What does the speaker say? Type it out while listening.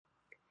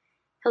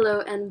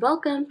Hello and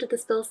welcome to the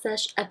Spill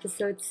Sesh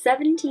episode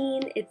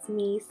 17. It's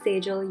me,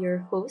 Sejal, your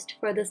host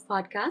for this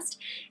podcast.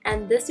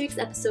 And this week's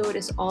episode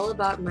is all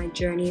about my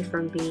journey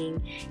from being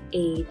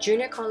a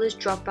junior college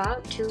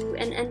dropout to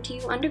an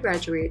NTU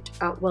undergraduate.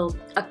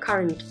 A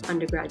current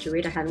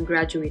undergraduate. I haven't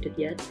graduated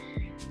yet.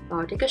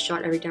 I'll take a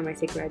shot every time I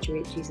say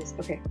graduate. Jesus.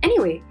 Okay.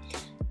 Anyway,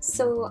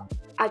 so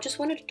I just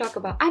wanted to talk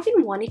about, I've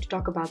been wanting to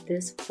talk about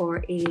this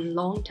for a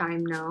long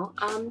time now.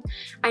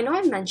 I know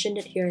I've mentioned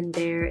it here and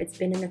there. It's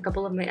been in a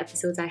couple of my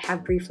episodes. I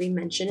have briefly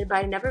mentioned it, but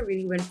I never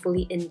really went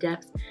fully in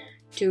depth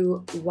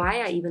to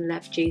why I even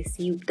left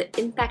JC, the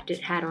impact it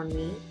had on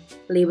me,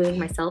 labeling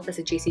myself as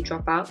a JC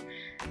dropout,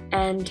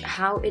 and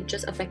how it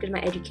just affected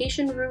my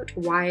education route,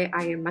 why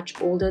I am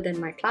much older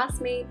than my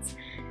classmates,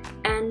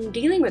 and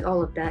dealing with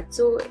all of that.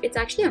 So it's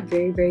actually a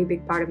very, very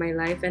big part of my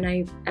life, and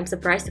I am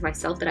surprised to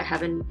myself that I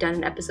haven't done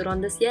an episode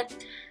on this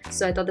yet.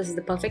 So I thought this is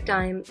the perfect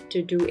time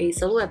to do a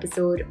solo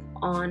episode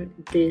on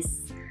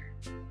this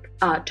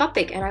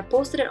topic, and I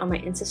posted it on my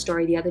Insta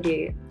story the other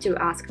day to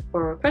ask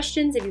for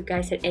questions if you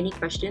guys had any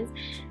questions.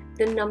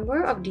 The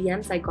number of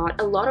DMs I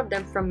got, a lot of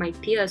them from my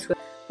peers who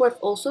have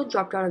also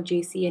dropped out of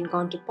JC and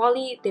gone to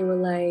poly, they were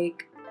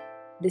like,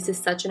 this is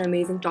such an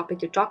amazing topic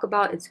to talk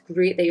about. It's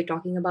great that you're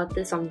talking about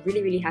this. So I'm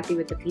really, really happy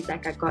with the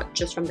feedback I got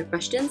just from the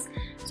questions.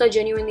 So I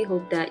genuinely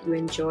hope that you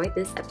enjoy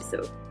this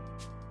episode.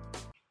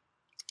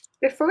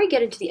 Before we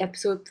get into the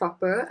episode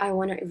proper, I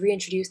want to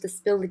reintroduce the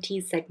Spill the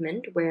Tea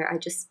segment where I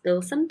just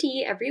spill some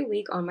tea every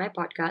week on my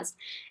podcast.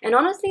 And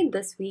honestly,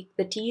 this week,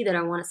 the tea that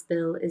I want to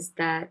spill is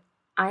that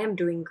I am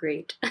doing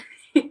great.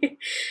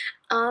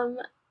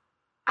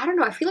 I don't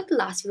know, I feel like the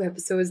last few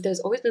episodes, there's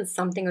always been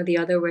something or the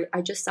other where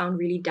I just sound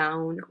really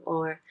down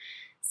or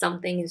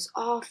something is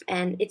off,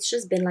 and it's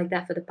just been like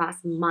that for the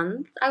past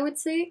month, I would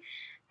say.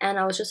 And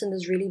I was just in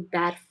this really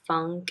bad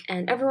funk,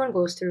 and everyone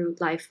goes through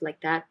life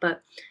like that,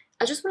 but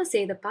I just want to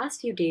say the past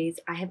few days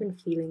I have been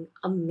feeling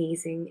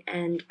amazing,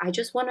 and I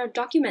just want to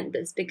document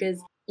this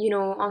because,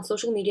 on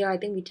social media, I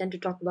think we tend to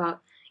talk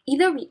about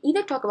we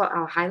either talk about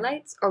our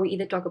highlights or we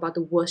either talk about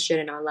the worst shit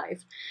in our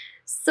life.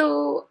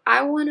 So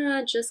I want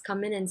to just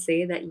come in and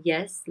say that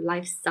yes,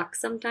 life sucks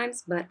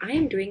sometimes, but I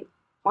am doing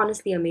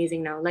honestly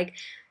amazing now. Like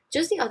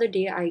just the other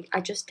day,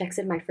 I just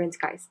texted my friends,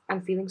 guys,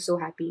 I'm feeling so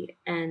happy,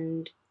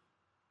 and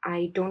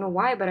I don't know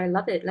why, but I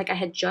love it. Like I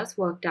had just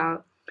worked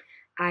out.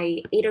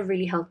 I ate a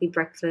really healthy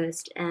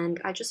breakfast and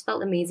I just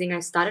felt amazing. I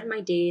started my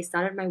day,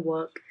 started my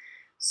work.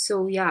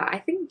 So yeah, I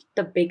think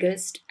the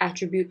biggest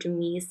attribute to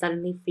me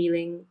suddenly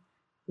feeling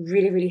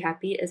really, really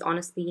happy is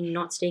honestly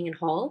not staying in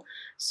hall.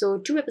 So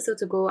 2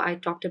 episodes ago, I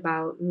talked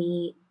about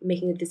me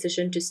making a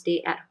decision to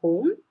stay at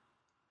home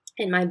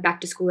in my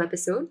back to school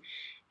episode.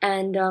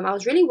 And I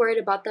was really worried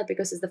about that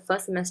because it's the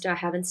first semester I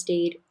haven't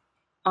stayed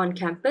on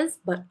campus.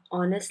 But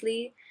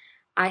honestly,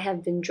 I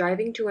have been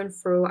driving to and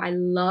fro. I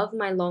love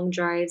my long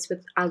drives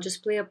with I'll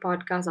just play a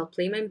podcast, I'll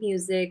play my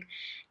music,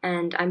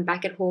 and I'm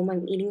back at home.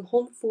 I'm eating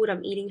home food,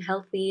 I'm eating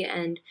healthy,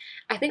 and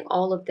I think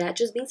all of that,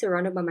 just being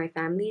surrounded by my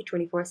family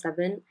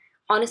 24/7,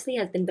 honestly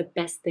has been the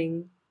best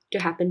thing to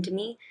happen to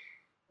me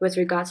with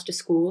regards to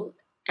school.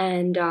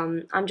 And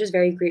I'm just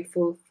very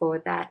grateful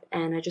for that.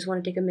 And I just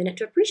want to take a minute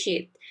to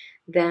appreciate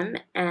them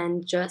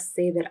and just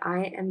say that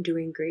I am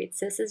doing great.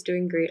 Sis is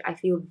doing great. I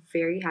feel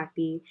very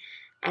happy.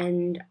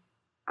 And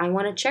I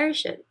want to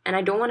cherish it, and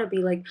I don't want to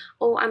be like,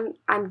 oh,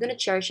 I'm gonna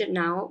cherish it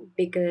now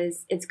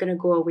because it's gonna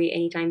go away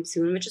anytime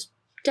soon, which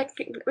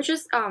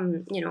is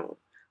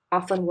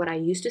often what I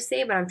used to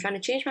say. But I'm trying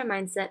to change my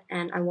mindset,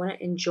 and I want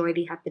to enjoy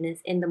the happiness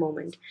in the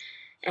moment.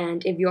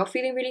 And if you're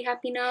feeling really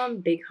happy now,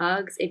 big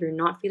hugs. If you're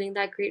not feeling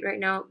that great right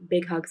now,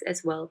 big hugs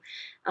as well.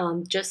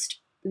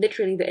 Just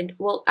literally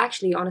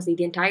actually, honestly,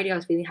 the entire day I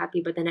was feeling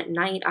happy, but then at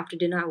night after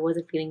dinner, I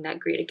wasn't feeling that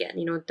great again.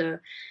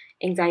 The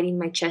anxiety in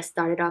my chest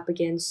started up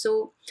again.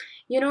 So,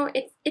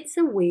 it's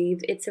a wave,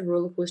 it's a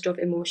roller coaster of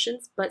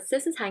emotions, but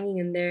sis is hanging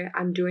in there.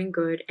 I'm doing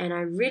good, and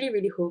I really,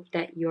 really hope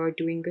that you're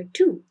doing good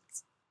too.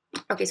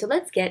 Okay, so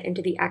let's get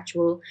into the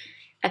actual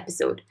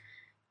episode.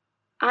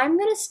 I'm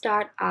going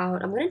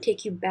to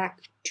take you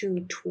back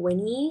to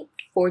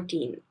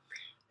 2014.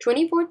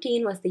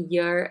 2014 was the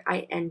year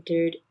I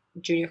entered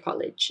junior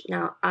college.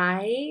 Now,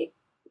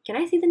 can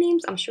I say the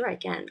names? I'm sure I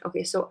can.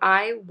 Okay, so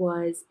I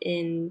was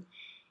in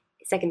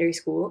secondary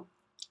school,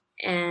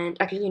 and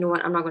actually, you know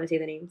what? I'm not going to say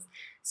the names.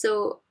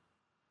 So,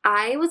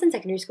 I was in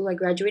secondary school. I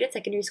graduated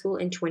secondary school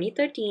in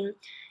 2013.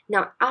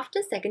 Now,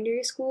 after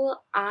secondary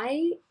school,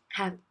 I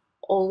have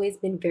always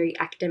been very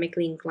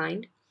academically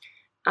inclined.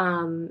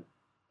 Um,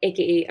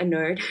 aka a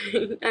nerd.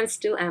 I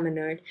still am a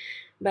nerd.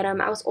 But I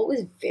was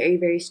always very,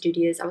 very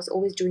studious. I was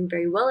always doing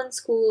very well in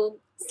school.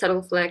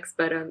 Subtle flex,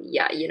 but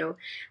yeah,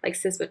 like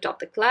sis would top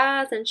the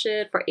class and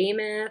shit for A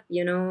math,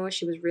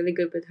 she was really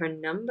good with her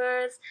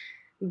numbers.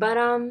 But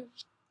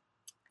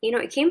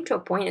it came to a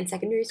point in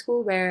secondary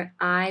school where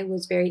I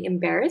was very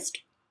embarrassed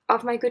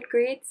of my good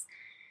grades,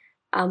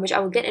 which I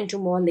will get into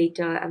more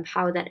later,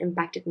 how that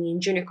impacted me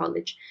in junior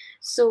college.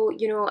 So,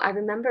 I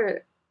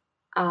remember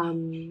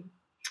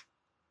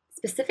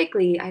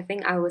specifically, I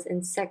think I was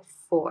in Sec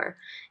 4,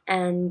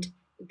 and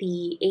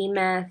the A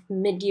Math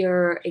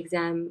mid-year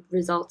exam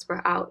results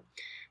were out.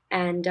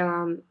 And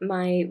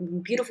my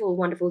beautiful,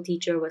 wonderful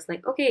teacher was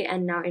like, okay,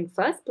 and now in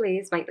first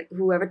place, like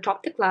whoever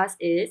topped the class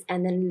is,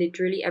 and then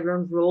literally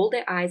everyone rolled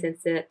their eyes and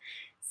said,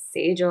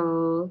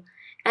 Sejal.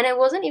 And it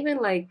wasn't even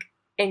like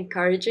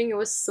encouraging, it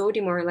was so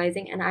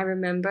demoralizing. And I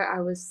remember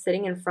I was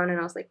sitting in front and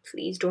I was like,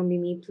 please don't be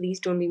me, please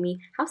don't be me.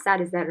 How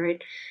sad is that,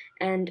 right?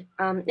 And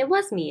it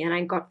was me, and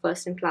I got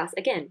first in class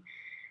again.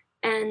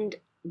 And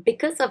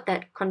because of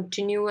that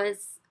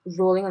continuous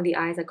rolling of the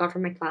eyes I got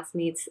from my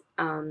classmates,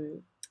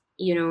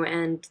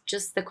 and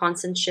just the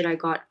constant shit I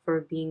got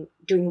for being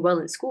doing well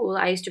in school,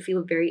 I used to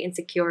feel very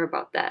insecure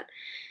about that.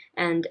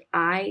 And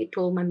I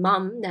told my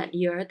mom that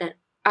year that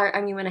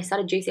I mean when I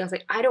started JC, I was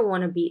like, I don't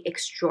want to be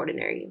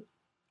extraordinary.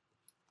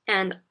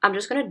 And I'm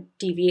just gonna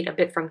deviate a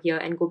bit from here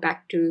and go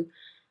back to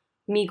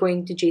me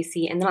going to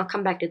JC, and then I'll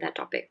come back to that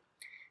topic.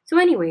 So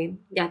anyway,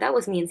 yeah, that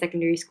was me in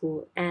secondary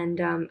school, and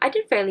I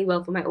did fairly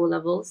well for my O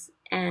levels,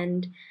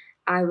 and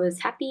I was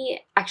happy.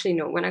 Actually,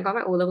 no, when I got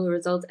my O level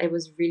results, I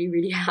was really,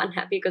 really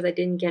unhappy because I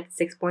didn't get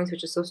 6 points,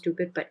 which is so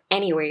stupid. But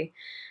anyway,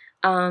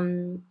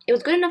 it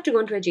was good enough to go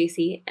into a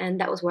JC, and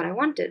that was what I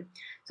wanted.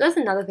 So that's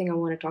another thing I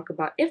want to talk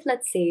about. If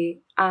let's say,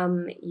 I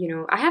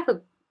have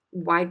a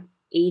wide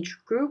age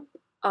group,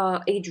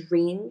 age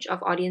range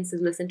of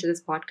audiences listen to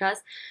this podcast.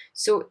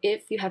 So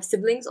if you have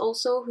siblings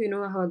also who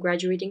who are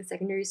graduating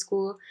secondary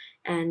school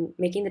and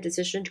making the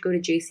decision to go to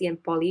JC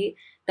and poly,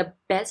 the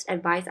best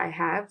advice I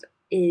have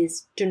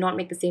is to not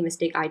make the same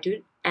mistake I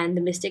did. And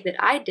the mistake that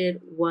I did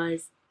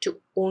was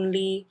to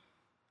only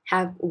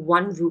have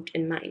one route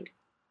in mind.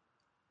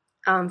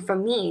 For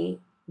me,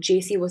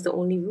 JC was the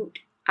only route.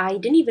 I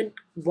didn't even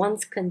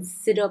once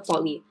consider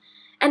poly.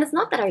 And it's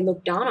not that I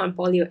look down on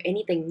poly or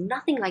anything,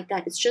 nothing like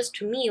that. It's just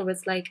to me, it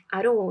was like,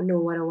 I don't know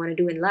what I want to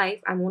do in life.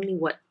 I'm only,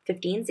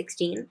 15,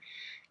 16.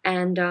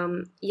 And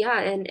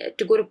and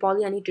to go to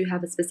poly, I need to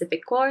have a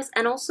specific course.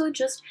 And also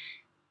just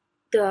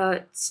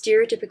the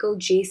stereotypical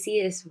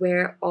JC is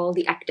where all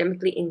the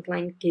academically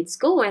inclined kids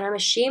go. And I'm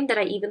ashamed that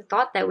I even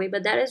thought that way,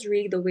 but that is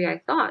really the way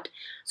I thought.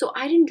 So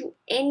I didn't do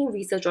any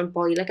research on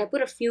poly. Like I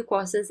put a few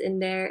courses in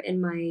there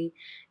in my, I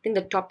think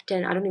the top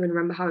 10, I don't even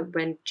remember how it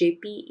went,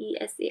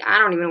 JPESA, I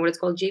don't even know what it's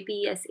called,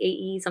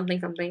 JPESAE,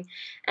 something, something.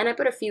 And I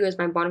put a few as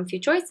my bottom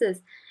few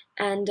choices.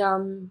 And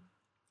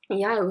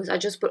yeah, I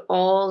just put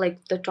all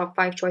like the top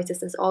five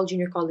choices as all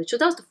junior college. So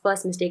that was the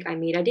first mistake I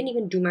made. I didn't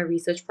even do my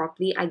research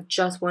properly. I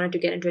just wanted to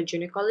get into a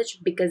junior college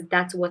because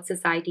that's what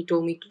society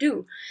told me to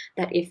do.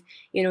 That if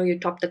you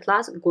top the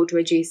class, go to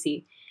a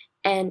JC.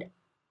 And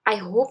I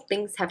hope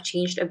things have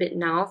changed a bit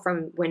now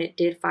from when it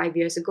did 5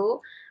 years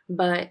ago.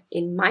 But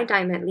in my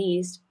time, at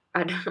least,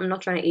 I'm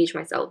not trying to age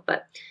myself,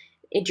 but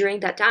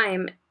during that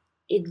time,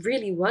 it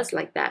really was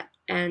like that.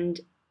 And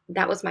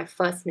that was my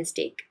first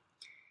mistake.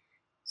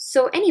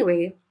 So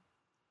anyway,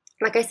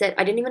 like I said,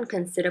 I didn't even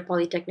consider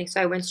polytechnic,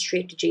 so I went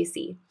straight to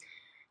JC.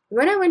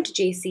 When I went to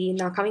JC,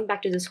 now coming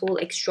back to this whole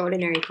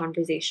extraordinary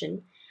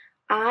conversation,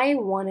 I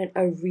wanted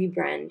a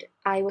rebrand.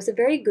 I was a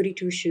very goody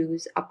two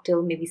shoes up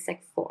till maybe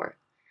Sec 4.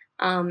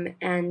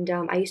 And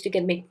I used to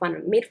get made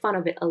fun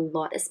of it a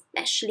lot,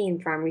 especially in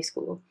primary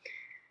school.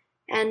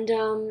 And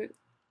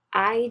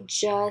I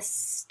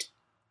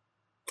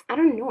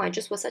don't know, I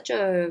just was such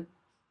a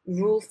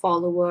rule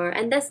follower,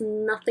 and there's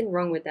nothing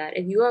wrong with that.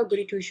 If you are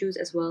goody two shoes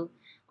as well,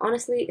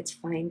 honestly, it's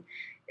fine.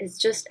 It's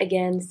just,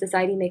 again,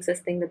 society makes us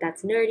think that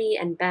that's nerdy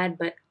and bad,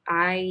 but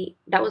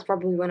that was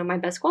probably one of my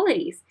best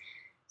qualities.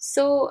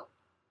 So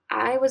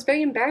I was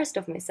very embarrassed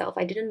of myself.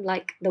 I didn't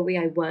like the way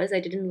I was. I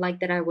didn't like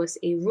that I was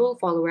a rule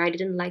follower. I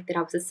didn't like that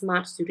I was a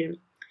smart student.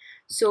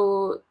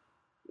 So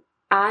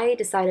I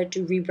decided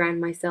to rebrand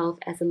myself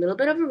as a little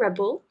bit of a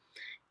rebel.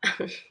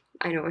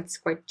 I know it's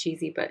quite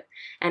cheesy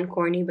and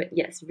corny, but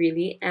yes,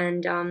 really.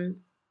 And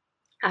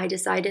I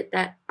decided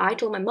that I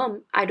told my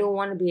mom I don't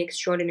want to be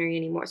extraordinary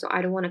anymore, so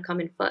I don't want to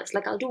come in first.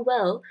 Like I'll do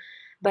well,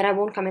 but I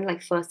won't come in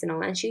like first and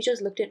all. And she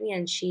just looked at me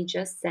and she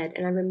just said,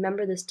 and I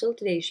remember this till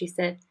today, she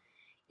said,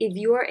 if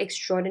you are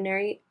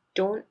extraordinary,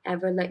 don't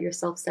ever let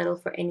yourself settle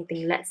for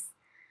anything less.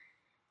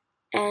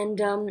 And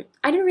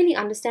I didn't really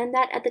understand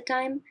that at the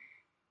time.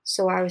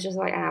 So I was just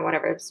like,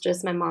 whatever. It's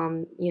just my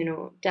mom,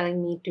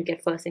 telling me to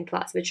get first in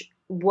class, which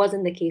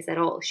wasn't the case at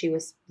all. She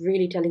was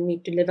really telling me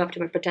to live up to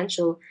my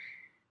potential,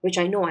 which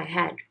I know I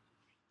had.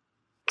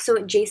 So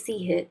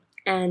JC hit,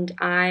 and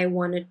I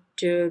wanted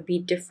to be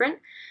different.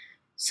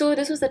 So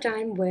this was the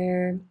time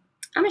where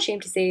I'm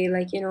ashamed to say,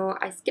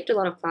 I skipped a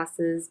lot of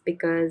classes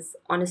because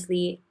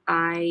honestly,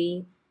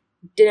 I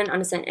didn't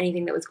understand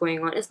anything that was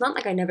going on. It's not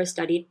like I never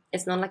studied.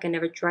 It's not like I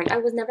never tried. I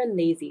was never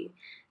lazy.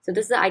 So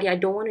this is the idea. I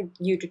don't want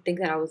you to think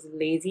that I was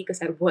lazy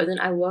because I wasn't.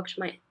 I worked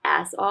my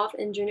ass off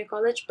in junior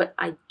college, but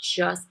I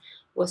just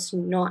was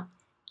not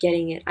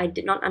getting it. I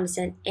did not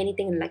understand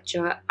anything in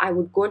lecture. I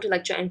would go into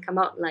lecture and come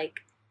out like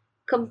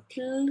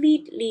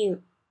completely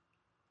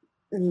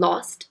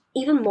lost,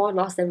 even more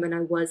lost than when I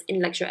was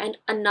in lecture. And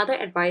another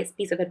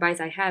piece of advice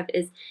I have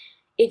is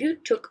if you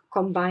took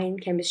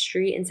combined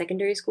chemistry in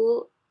secondary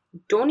school,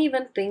 don't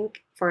even think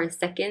for a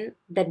second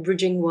that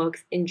bridging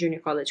works in junior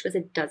college, because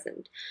it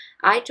doesn't.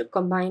 I took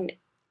combined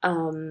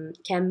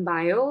chem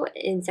bio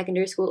in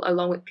secondary school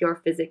along with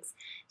pure physics.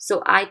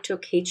 So I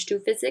took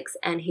H2 physics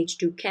and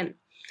H2 chem.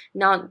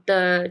 Now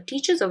the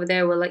teachers over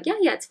there were like, yeah,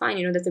 yeah, it's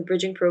fine, there's a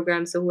bridging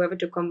program, so whoever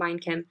took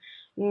combined chem.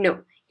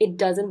 No, it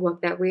doesn't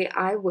work that way.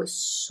 I was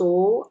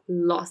so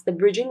lost. The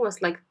bridging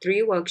was like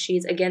 3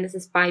 worksheets. Again, this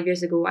is 5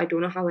 years ago. I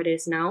don't know how it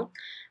is now,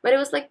 but it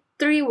was like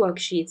 3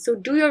 worksheets. So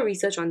do your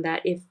research on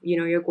that if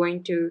you're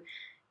going to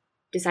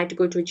decide to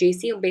go to a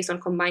JC based on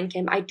combined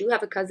chem. I do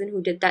have a cousin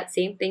who did that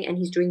same thing and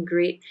he's doing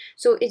great.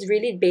 So it's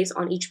really based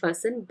on each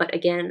person. But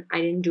again,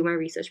 I didn't do my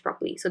research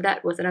properly. So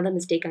that was another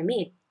mistake I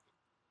made.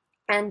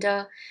 And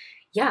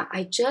yeah,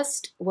 I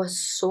just was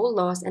so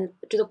lost, and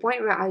to the point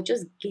where I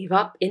just gave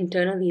up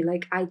internally.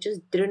 Like, I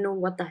just didn't know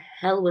what the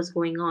hell was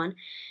going on.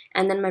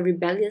 And then my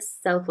rebellious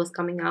self was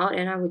coming out,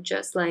 and I would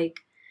just like,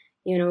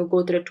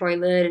 go to the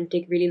toilet and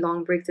take really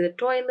long breaks to the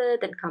toilet,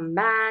 then come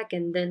back,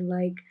 and then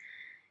like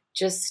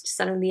just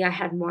suddenly I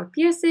had more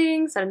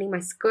piercings, suddenly my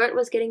skirt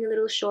was getting a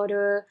little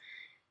shorter.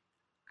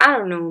 I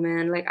don't know,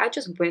 man. Like, I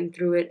just went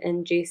through it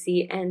in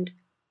JC, and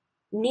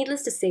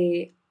needless to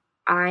say,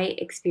 I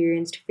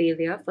experienced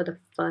failure for the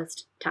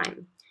first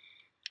time.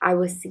 I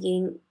was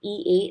seeing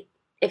E8.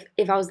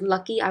 If I was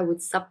lucky, I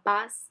would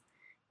subpass.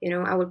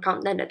 I would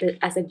count that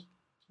as a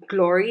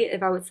glory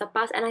if I would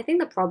subpass. And I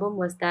think the problem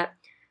was that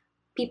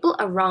people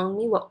around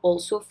me were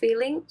also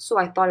failing, so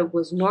I thought it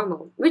was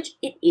normal, which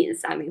it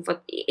is. I mean,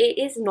 it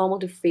is normal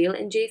to fail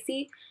in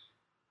JC,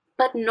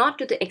 but not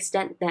to the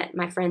extent that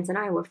my friends and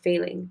I were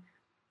failing.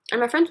 And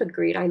my friends were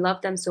great. I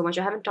love them so much.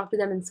 I haven't talked to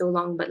them in so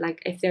long, but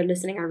like if they're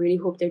listening, I really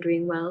hope they're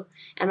doing well.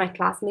 And my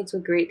classmates were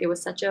great. They were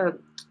such a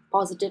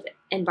positive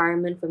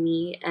environment for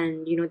me,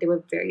 and they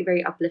were very,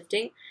 very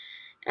uplifting.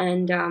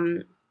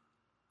 And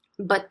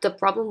but the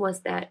problem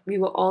was that we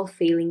were all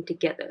failing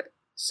together.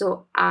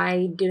 So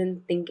I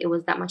didn't think it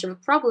was that much of a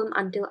problem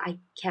until I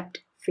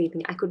kept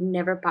failing. I could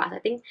never pass. I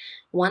think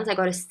once I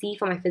got a C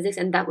for my physics,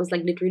 and that was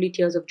like literally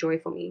tears of joy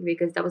for me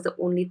because that was the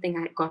only thing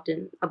I had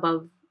gotten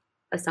above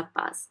a sub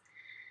pass.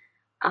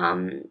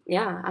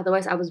 Yeah,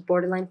 otherwise I was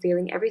borderline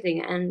failing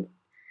everything. And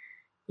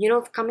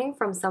coming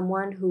from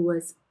someone who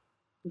was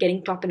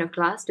getting top in a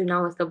class to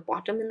now as the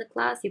bottom in the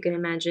class, you can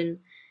imagine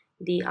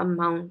the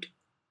amount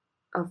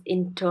of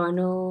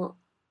internal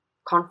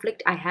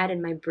conflict I had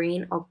in my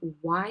brain of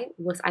why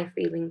was I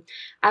failing.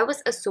 I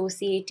was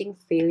associating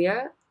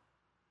failure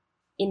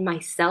in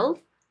myself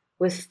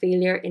with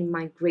failure in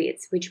my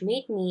grades, which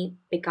made me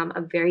become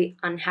a very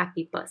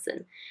unhappy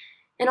person.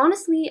 And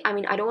honestly, I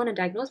mean, I don't want to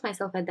diagnose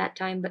myself at that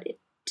time, but it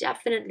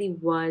definitely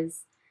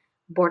was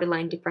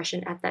borderline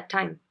depression at that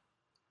time.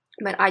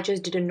 But I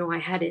just didn't know I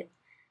had it.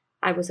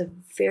 I was a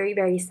very,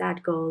 very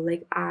sad girl.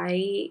 Like,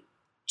 I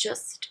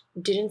just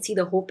didn't see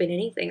the hope in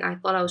anything. I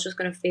thought I was just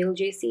going to fail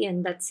JC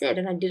and that's it.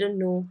 And I didn't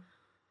know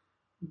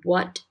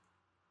what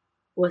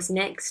was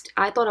next.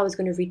 I thought I was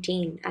going to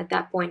retain at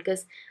that point.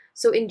 Because,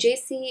 so in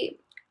JC,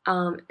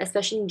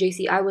 especially in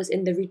JC, I was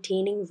in the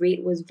retaining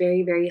rate was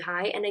very, very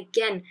high. And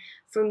again,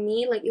 for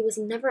me, like, it was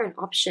never an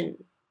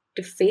option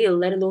to fail,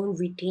 let alone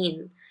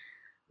retain.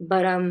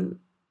 But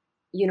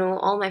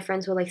all my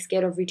friends were like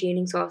scared of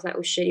retaining, so I was like,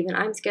 oh shit, even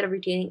I'm scared of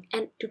retaining.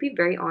 And to be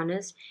very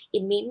honest,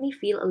 it made me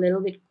feel a little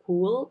bit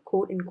cool,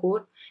 quote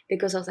unquote,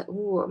 because I was like,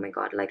 oh my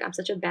god, like I'm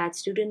such a bad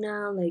student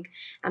now, like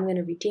I'm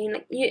gonna retain.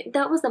 Like,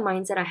 that was the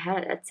mindset I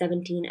had at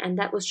 17, and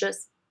that was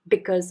just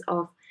because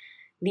of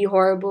the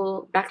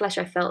horrible backlash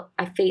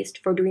I faced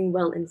for doing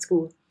well in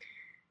school,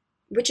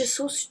 which is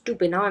so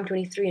stupid. Now I'm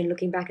 23 and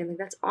looking back and like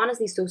that's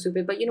honestly so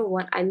stupid. But you know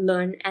what? I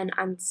learned, and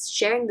I'm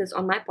sharing this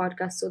on my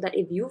podcast so that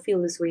if you feel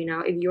this way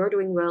now, if you're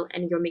doing well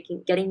and you're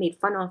getting made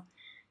fun of,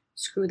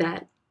 screw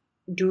that.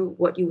 Do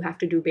what you have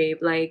to do, babe.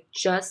 Like,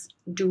 just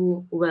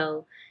do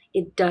well.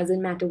 It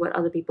doesn't matter what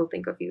other people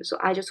think of you. So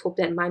I just hope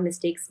that my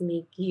mistakes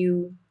make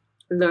you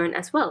learn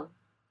as well.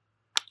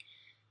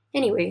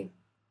 Anyway,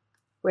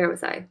 where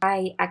was I?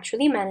 I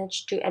actually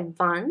managed to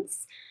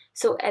advance.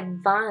 So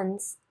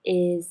advance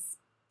is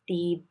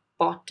the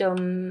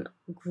bottom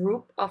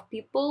group of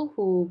people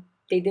who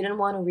they didn't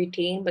want to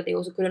retain, but they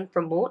also couldn't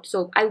promote.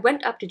 So I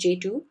went up to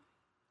J2,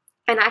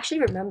 and I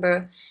actually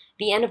remember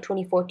the end of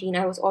 2014,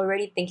 I was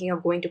already thinking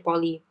of going to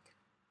poly.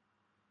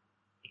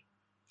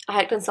 I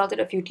had consulted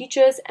a few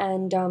teachers,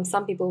 and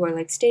some people were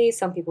like, stay,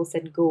 some people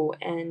said go.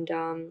 And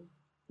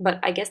but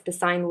I guess the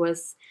sign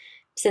was,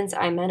 since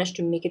I managed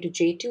to make it to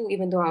J2,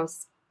 even though I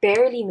was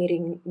barely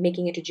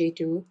making it to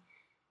J2,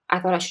 I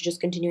thought I should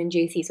just continue in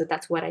JC. So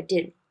that's what I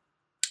did.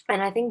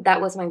 And I think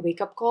that was my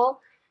wake up call.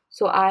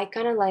 So I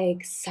kind of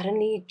like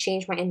suddenly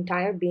changed my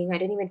entire being. I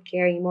didn't even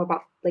care anymore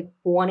about like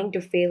wanting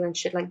to fail and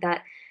shit like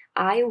that.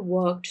 I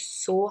worked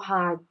so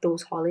hard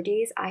those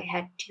holidays. I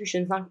had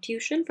tuitions. Now,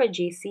 tuition for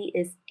JC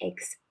is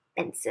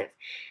expensive.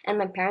 And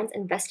my parents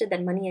invested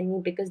that money in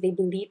me because they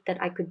believed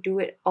that I could do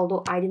it,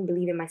 although I didn't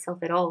believe in myself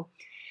at all.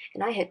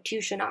 And I had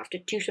tuition after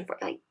tuition for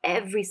like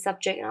every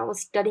subject. And I was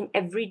studying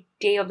every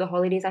day of the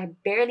holidays. I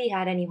barely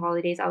had any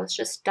holidays. I was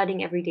just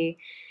studying every day.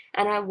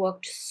 And I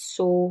worked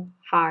so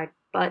hard,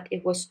 but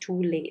it was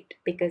too late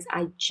because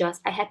I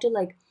had to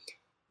like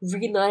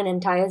relearn an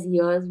entire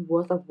year's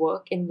worth of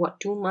work in what,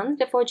 2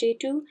 months before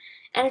J2,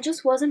 and it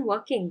just wasn't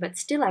working. But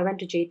still, I went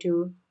to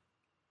J2,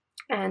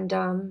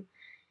 and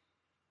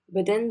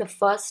within the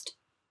first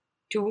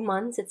 2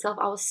 months itself,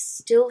 I was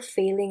still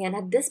failing. And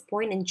at this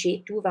point in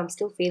J2, if I'm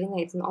still failing,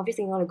 it's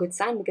obviously not a good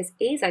sign because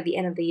A is at the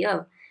end of the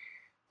year.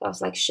 So I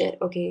was like, shit,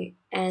 okay.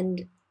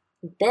 And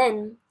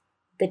then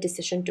the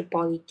decision to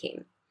poly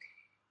came.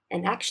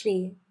 And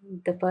actually,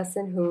 the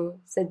person who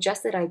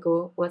suggested I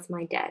go was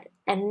my dad.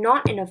 And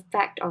not in a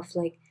fact of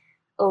like,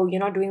 oh, you're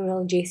not doing well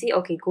in JC?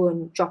 Okay, go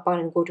and drop out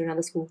and go to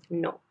another school.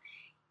 No.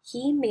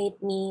 He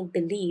made me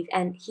believe,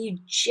 and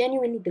he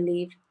genuinely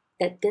believed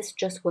that this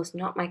just was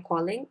not my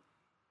calling,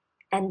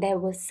 and there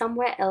was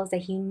somewhere else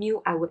that he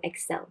knew I would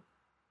excel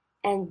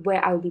and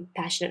where I would be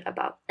passionate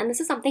about. And this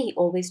is something he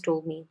always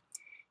told me.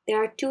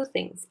 There are two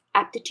things,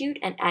 aptitude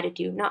and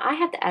attitude. Now, I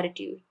had the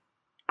attitude.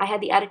 I had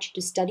the attitude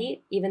to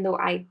study, even though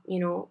I,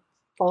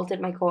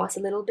 faulted my course a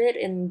little bit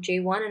in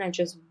J1 and I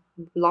just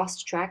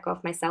lost track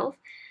of myself.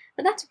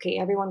 But that's okay,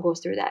 everyone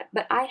goes through that.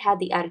 But I had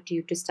the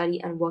attitude to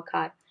study and work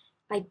hard.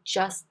 I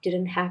just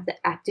didn't have the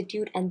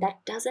aptitude, and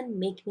that doesn't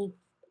make me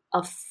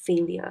a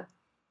failure.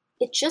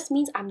 It just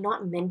means I'm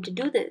not meant to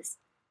do this.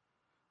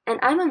 And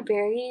I'm a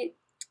very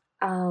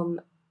um,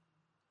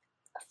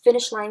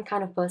 finish line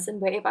kind of person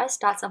where if I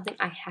start something,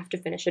 I have to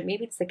finish it.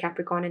 Maybe it's the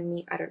Capricorn in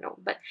me, I don't know,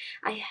 but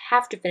I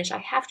have to finish. I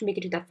have to make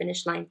it to that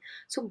finish line.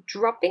 So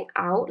dropping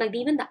out, like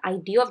even the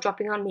idea of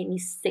dropping out made me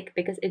sick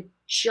because it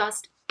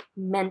just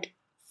meant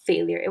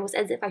failure. It was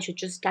as if I should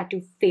just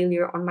tattoo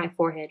failure on my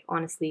forehead,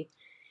 honestly.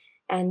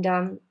 And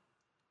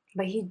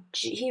but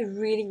he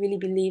really really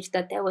believed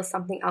that there was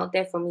something out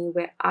there for me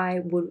where I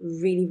would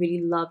really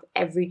really love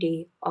every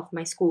day of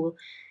my school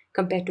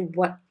compared to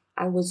what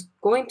I was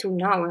going through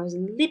now. I was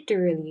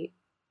literally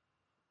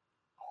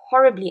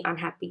horribly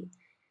unhappy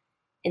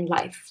in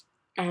life.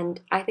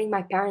 And I think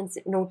my parents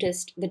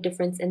noticed the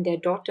difference in their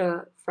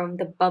daughter from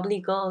the bubbly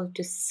girl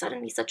to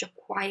suddenly such a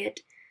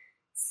quiet,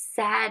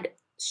 sad,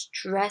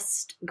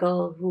 stressed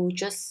girl who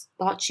just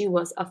thought she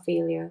was a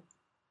failure.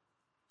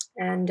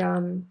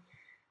 And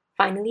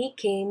finally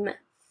came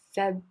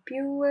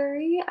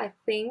February, I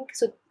think.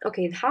 So,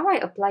 okay, how I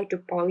applied to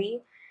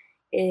poly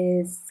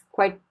is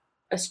quite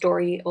a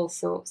story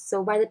also.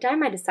 So by the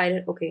time I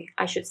decided, okay,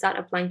 I should start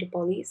applying to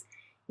polys,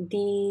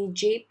 the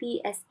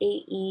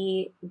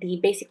JPSAE,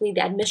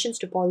 the admissions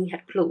to poly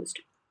had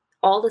closed.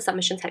 All the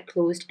submissions had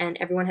closed and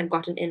everyone had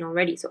gotten in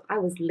already. So I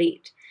was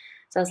late.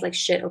 So I was like,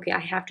 shit, okay, I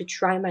have to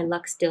try my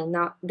luck still.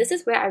 Now, this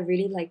is where I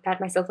really like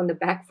pat myself on the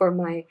back for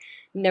my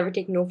never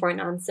take no for an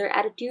answer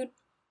attitude.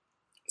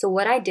 So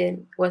what I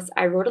did was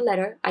I wrote a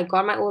letter, I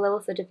got my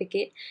O-level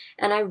certificate,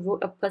 and I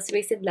wrote a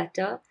persuasive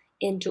letter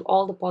into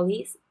all the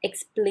polys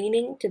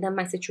explaining to them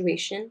my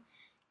situation,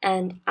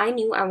 and I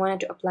knew I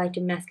wanted to apply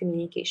to mass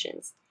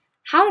communications.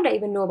 How did I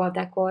even know about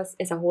that course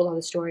is a whole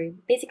other story.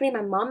 Basically,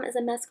 my mom is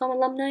a mass comm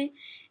alumni,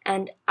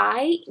 and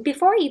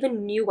before I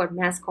even knew what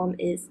mass comm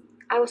is,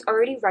 I was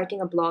already writing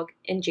a blog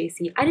in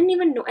JC. I didn't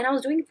even know, and I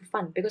was doing it for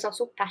fun because I was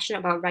so passionate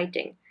about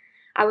writing.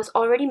 I was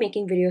already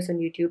making videos on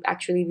YouTube.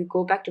 Actually, if you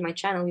go back to my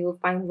channel, you will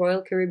find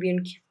Royal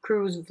Caribbean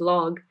Cruise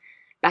vlog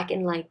back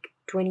in like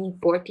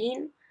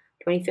 2014,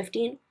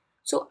 2015.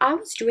 So I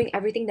was doing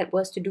everything that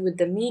was to do with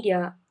the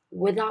media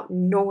without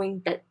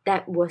knowing that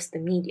that was the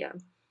media.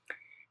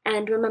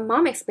 And when my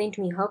mom explained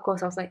to me her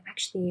course, I was like,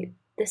 actually,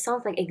 this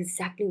sounds like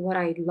exactly what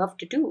I love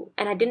to do.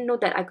 And I didn't know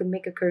that I could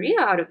make a career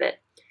out of it.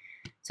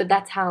 So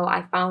that's how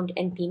I found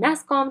NP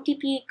Masscom,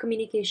 TP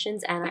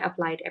Communications, and I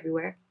applied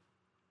everywhere.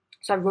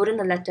 So I wrote in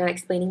a letter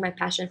explaining my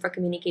passion for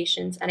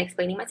communications and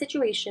explaining my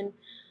situation.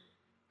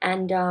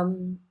 And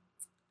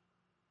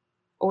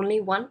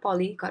only one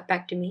poly got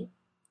back to me,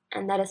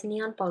 and that is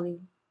Neon Poly,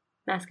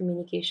 Mass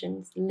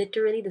Communications.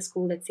 Literally the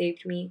school that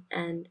saved me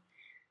and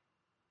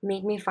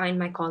made me find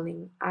my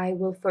calling. I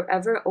will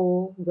forever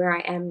owe where I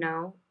am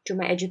now to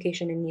my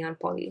education in Neon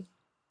Poly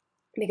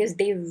because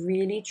they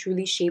really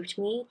truly shaped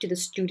me to the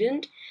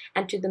student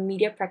and to the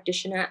media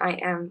practitioner I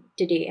am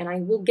today. And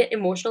I will get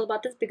emotional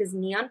about this because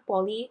Neon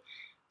Poly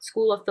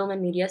School of Film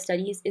and Media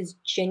Studies is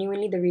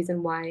genuinely the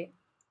reason why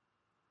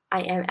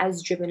I am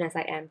as driven as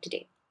I am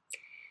today.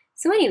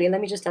 So anyway,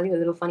 let me just tell you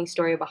a little funny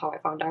story about how I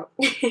found out.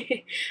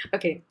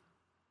 Okay,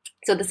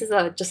 so this is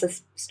just a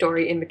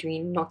story in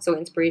between, not so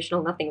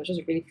inspirational, nothing, which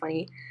is really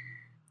funny.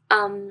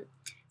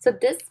 So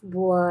this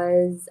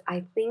was,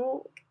 I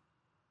think,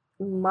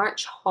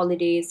 March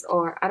holidays,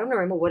 or I don't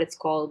remember what it's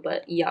called,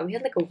 but yeah, we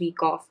had like a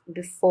week off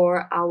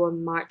before our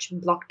March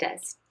block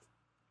test.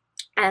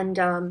 And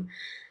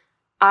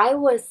I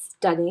was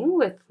studying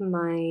with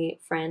my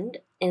friend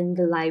in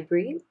the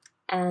library,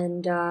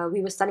 and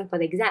we were studying for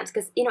the exams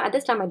because, at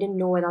this time I didn't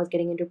know whether I was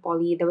getting into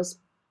poly. There was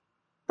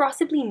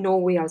possibly no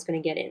way I was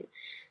going to get in.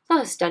 So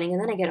I was studying,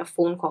 and then I get a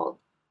phone call,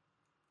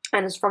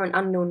 and it's from an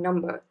unknown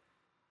number.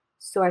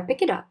 So I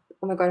pick it up.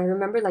 Oh my god, I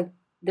remember like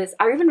this.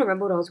 I even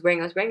remember what I was wearing.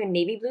 I was wearing a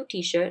navy blue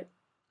t-shirt,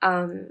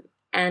 and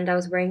I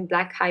was wearing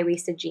black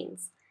high-waisted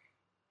jeans.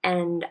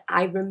 And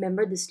I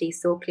remember this day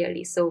so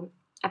clearly. So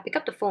I pick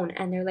up the phone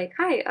and they're like,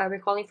 "Hi, we're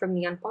calling from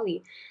Neon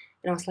Poly."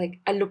 And I was like,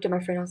 I looked at my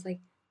friend, I was like,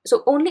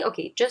 so only,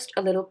 okay, just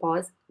a little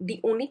pause. The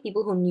only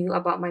people who knew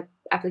about my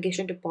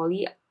application to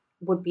Poly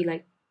would be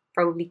like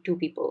probably two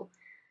people.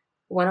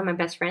 One of my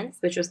best friends,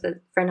 which was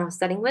the friend I was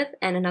studying with,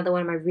 and another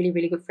one of my really,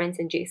 really good friends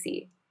in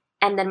JC.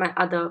 And then my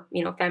other,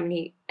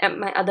 family,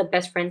 my other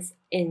best friends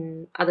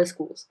in other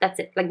schools. That's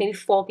it. Like maybe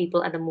four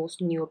people at the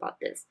most knew about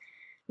this.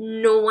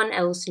 No one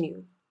else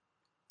knew.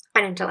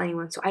 I didn't tell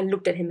anyone. So I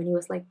looked at him and he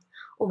was like,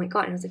 "Oh my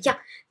God." And I was like, "Yeah,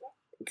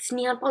 it's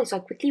Neon Poly." So I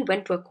quickly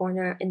went to a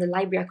corner in the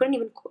library. I couldn't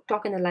even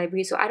talk in the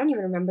library. So I don't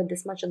even remember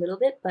this much, a little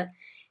bit. But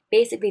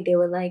basically, they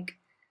were like,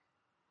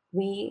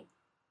 "We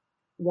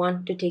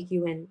want to take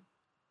you in."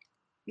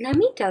 Let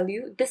me tell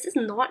you, this is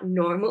not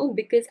normal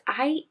because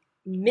I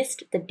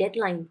missed the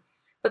deadline.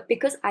 But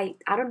because I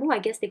don't know, I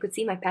guess they could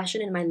see my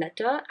passion in my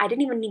letter. I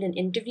didn't even need an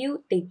interview.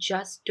 They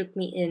just took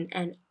me in.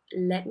 And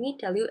let me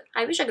tell you,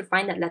 I wish I could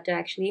find that letter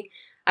actually.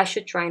 I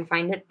should try and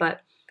find it,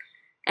 but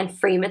and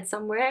frame it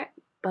somewhere.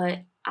 But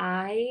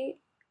I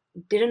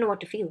didn't know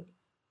what to feel.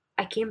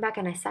 I came back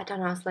and I sat down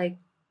and I was like,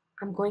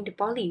 I'm going to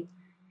Poly.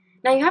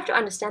 Now you have to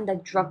understand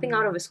that dropping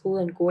out of a school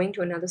and going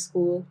to another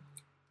school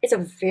is a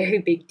very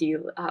big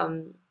deal.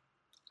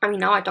 I mean,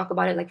 now I talk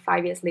about it like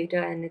 5 years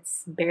later and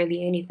it's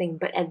barely anything.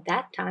 But at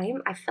that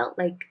time, I felt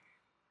like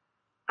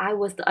I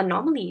was the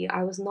anomaly.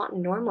 I was not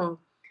normal.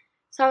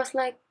 So I was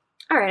like,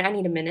 all right, I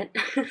need a minute.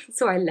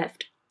 So I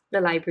left the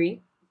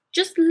library,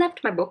 just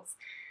left my books.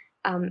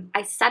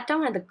 I sat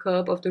down at the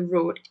curb of the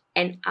road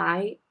and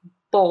I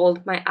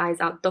bawled my eyes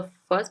out. The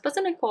first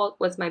person I called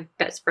was my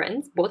best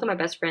friends, both of my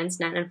best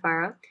friends, Nan and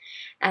Farah.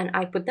 And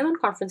I put them on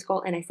conference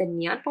call and I said,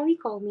 Neon Polly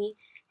called me.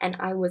 And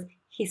I was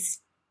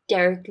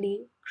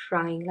hysterically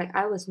crying. Like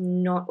I was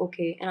not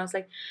okay. And I was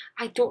like,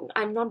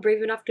 I'm not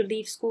brave enough to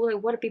leave school.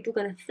 Like, what are people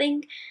going to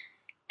think?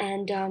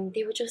 And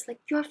they were just like,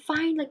 "You're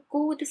fine. Like,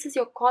 go. This is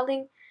your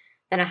calling."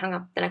 Then I hung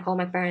up. Then I called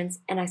my parents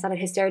and I started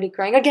hysterically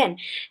crying again.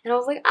 And I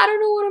was like, "I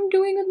don't know what I'm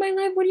doing with my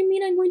life. What do you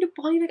mean I'm going to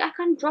poly? Like, I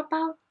can't drop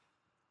out."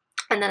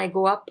 And then I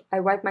go up, I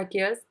wipe my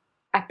tears,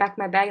 I pack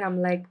my bag, and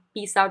I'm like,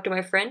 "Peace out" to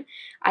my friend.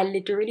 I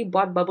literally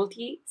bought bubble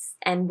tea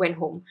and went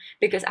home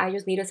because I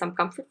just needed some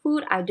comfort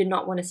food. I did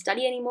not want to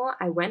study anymore.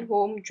 I went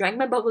home, drank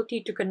my bubble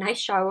tea, took a nice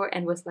shower,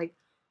 and was like,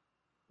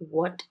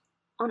 what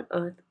on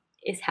earth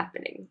is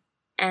happening?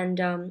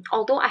 And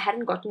although I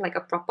hadn't gotten like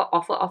a proper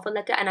offer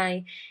letter and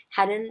I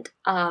hadn't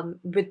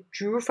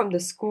withdrew from the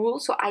school,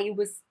 so I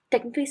was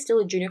technically still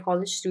a junior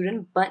college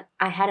student, but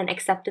I had an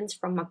acceptance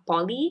from my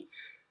poly.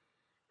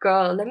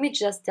 Girl, let me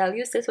just tell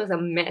you, this was a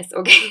mess,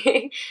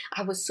 okay?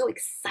 I was so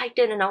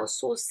excited and I was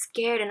so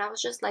scared and I was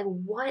just like,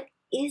 what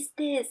is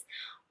this?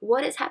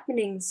 What is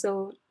happening?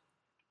 So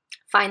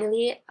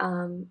finally,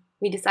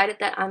 we decided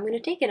that I'm going to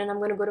take it and I'm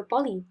going to go to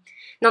poly.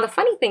 Now, the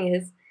funny thing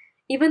is,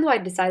 even though I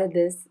decided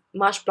this,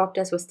 March block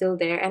test was still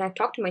there, and I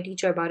talked to my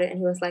teacher about it, and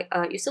he was like,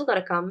 "You still got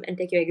to come and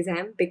take your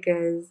exam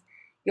because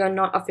you're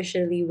not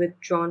officially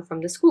withdrawn from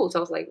the school." So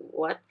I was like,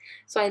 "What?"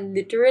 So I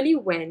literally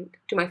went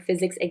to my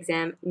physics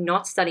exam,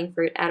 not studying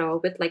for it at all,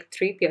 with like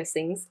three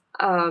piercings.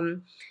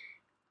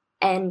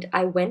 And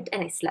I went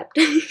and I slept.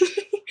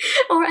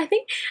 Or I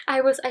think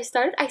I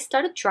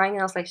started trying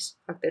and I was like,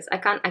 fuck this, I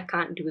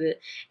can't do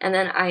it. And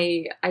then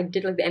I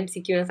did like the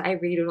MCQ and I was like, I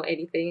really don't know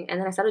anything. And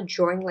then I started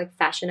drawing like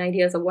fashion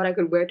ideas of what I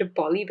could wear to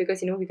poly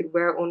because we could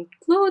wear our own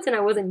clothes and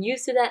I wasn't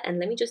used to that. And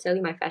let me just tell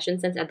you, my fashion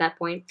sense at that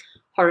point,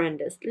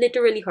 horrendous,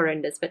 literally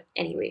horrendous. But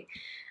anyway,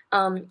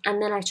 and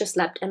then I just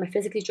slept and my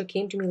physics teacher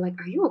came to me like,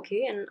 "Are you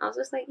okay?" And I was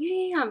just like,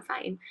 yeah, I'm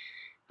fine.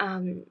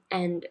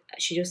 And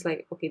she just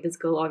like, okay, this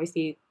girl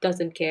obviously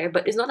doesn't care.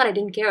 But it's not that I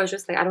didn't care, I was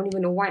just like, I don't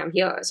even know why I'm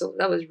here. So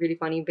that was really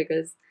funny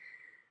because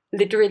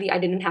literally I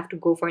didn't have to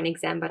go for an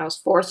exam, but I was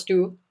forced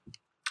to.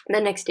 The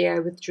next day I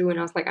withdrew and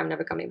I was like, I'm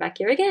never coming back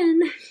here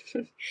again.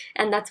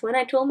 And that's when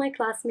I told my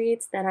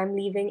classmates that I'm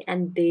leaving,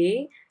 and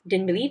they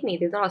didn't believe me.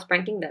 They thought I was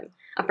pranking them.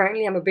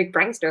 Apparently I'm a big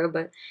prankster,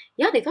 but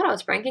yeah, they thought I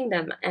was pranking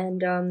them. And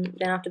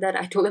then after that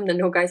I told them that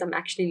no, guys, I'm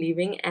actually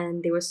leaving,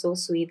 and they were so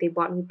sweet. They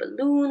bought me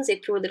balloons, they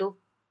threw a little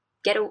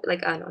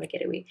not a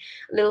getaway,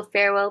 a little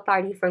farewell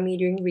party for me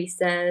during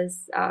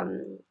recess.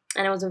 And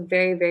it was a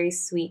very, very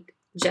sweet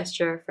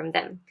gesture from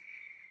them.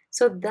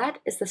 So that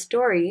is the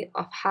story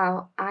of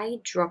how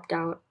I dropped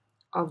out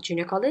of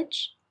junior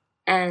college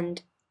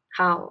and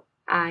how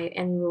I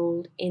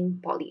enrolled in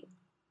poly.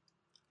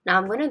 Now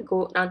I'm going to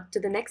go now to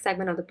the next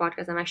segment of the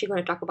podcast. I'm actually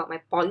going to talk about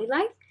my poly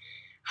life,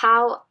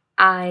 how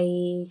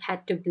I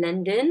had to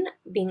blend in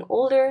being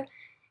older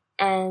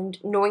and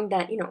knowing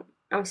that,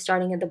 I'm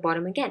starting at the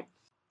bottom again.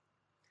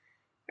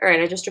 All right,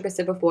 I just took a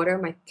sip of water.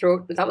 My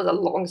throat, that was a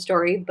long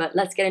story, but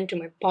let's get into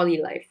my poly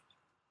life.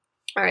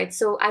 All right,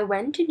 so I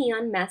went to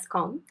Neon Mass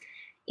Comm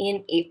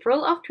in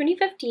April of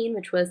 2015,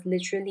 which was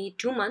literally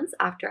 2 months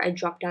after I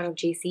dropped out of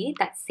JC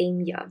that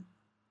same year.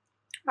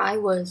 I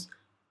was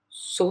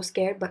so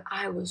scared, but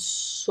I was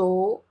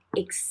so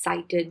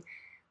excited.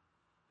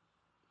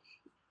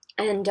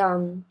 And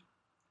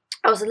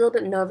I was a little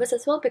bit nervous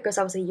as well because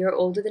I was a year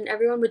older than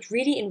everyone, which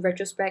really, in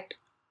retrospect,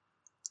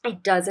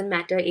 It doesn't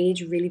matter.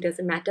 Age really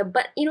doesn't matter.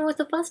 But it's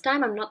the first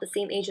time I'm not the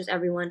same age as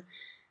everyone.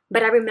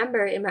 But I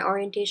remember in my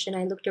orientation,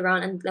 I looked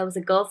around and there was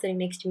a girl sitting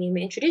next to me and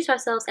we introduced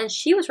ourselves, and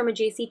she was from a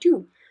JC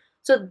too.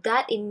 So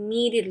that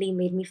immediately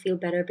made me feel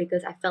better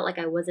because I felt like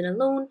I wasn't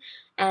alone.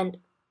 And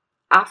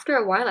after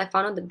a while, I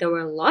found out that there were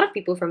a lot of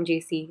people from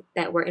JC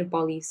that were in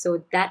poly.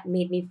 So that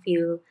made me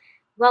feel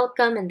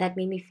welcome, and that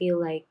made me feel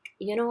like,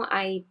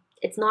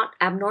 it's not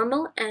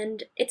abnormal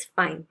and it's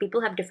fine.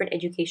 People have different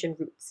education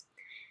routes.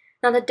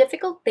 Now, the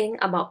difficult thing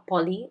about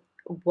poly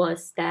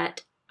was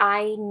that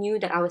I knew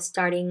that I was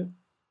starting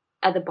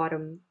at the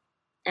bottom,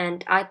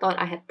 and I thought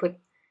I had put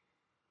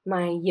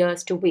my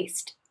years to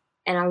waste.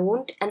 And I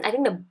won't, and I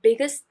think the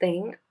biggest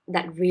thing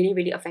that really,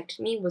 really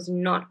affected me was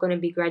not going to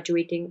be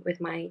graduating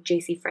with my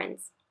JC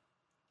friends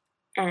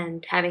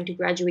and having to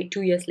graduate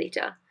 2 years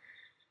later.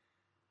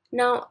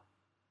 Now,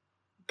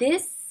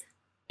 this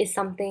is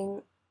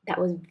something that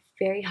was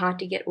very hard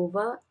to get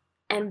over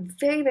and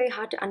very, very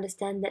hard to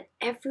understand that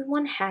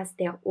everyone has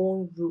their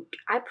own route.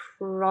 I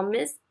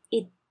promise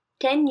it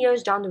 10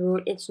 years down the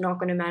road, it's not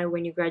going to matter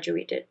when you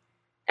graduated.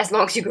 As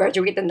long as you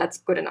graduate, then that's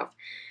good enough.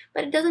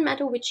 But it doesn't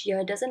matter which year,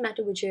 it doesn't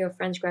matter which year your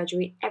friends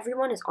graduate.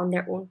 Everyone is on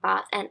their own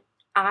path. And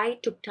I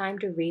took time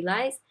to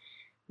realize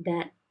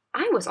that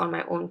I was on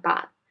my own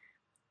path.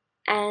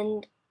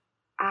 And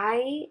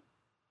I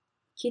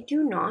kid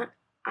you not,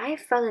 I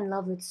fell in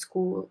love with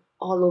school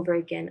all over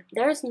again.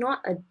 There is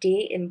not a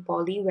day in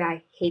poly where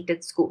I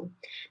hated school.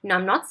 Now,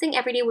 I'm not saying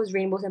every day was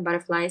rainbows and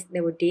butterflies.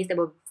 There were days that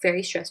were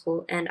very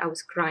stressful and I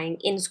was crying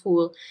in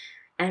school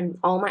and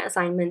all my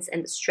assignments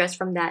and the stress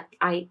from that.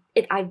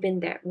 I've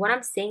been there. What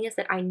I'm saying is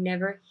that I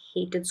never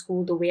hated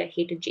school the way I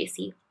hated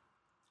JC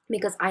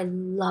because I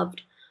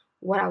loved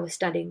what I was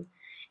studying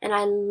and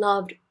I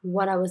loved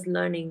what I was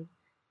learning.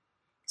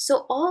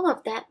 So all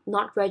of that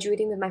not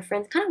graduating with my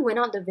friends kind of went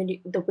out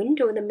the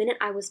window the minute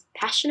I was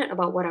passionate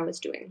about what I was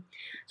doing.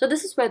 So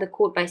this is where the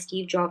quote by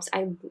Steve Jobs,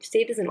 I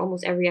say this in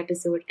almost every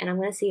episode and I'm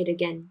going to say it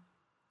again.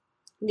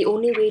 The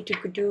only way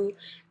to do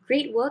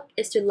great work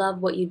is to love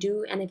what you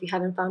do, and if you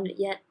haven't found it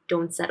yet,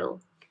 don't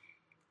settle.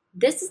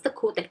 This is the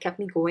quote that kept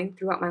me going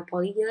throughout my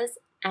poly years,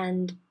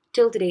 and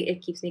till today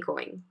it keeps me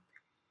going.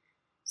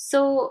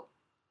 So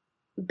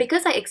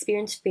because I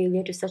experienced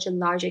failure to such a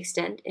large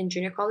extent in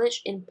junior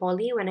college, in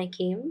poly, when I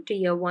came to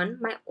year one,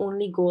 my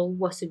only goal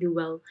was to do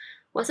well.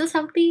 Was this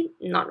healthy?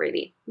 Not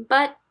really.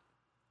 But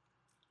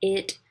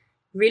it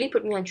really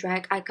put me on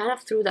track. I kind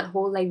of threw that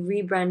whole like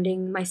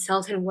rebranding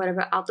myself and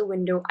whatever out the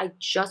window. I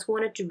just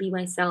wanted to be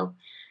myself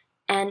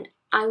and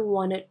I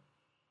wanted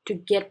to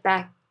get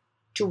back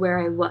to where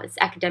I was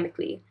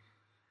academically.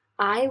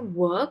 I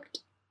worked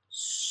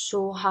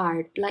so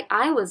hard. Like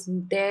I was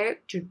there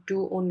to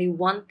do only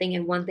one thing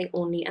and one thing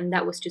only, and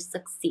that was to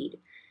succeed.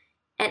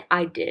 And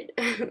I did.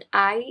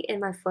 I, in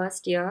my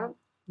first year,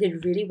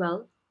 did really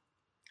well.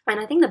 And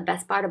I think the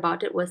best part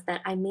about it was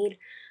that I made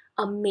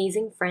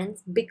amazing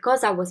friends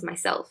because I was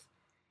myself.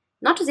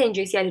 Not to say in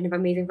JC I didn't have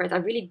amazing friends, I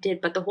really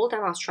did, but the whole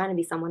time I was trying to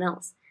be someone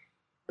else.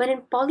 But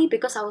in poly,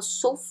 because I was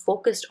so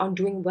focused on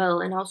doing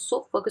well and I was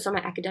so focused on my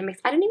academics,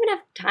 I didn't even have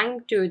time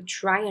to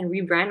try and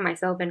rebrand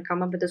myself and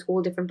come up with this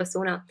whole different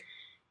persona.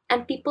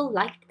 And people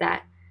liked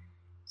that.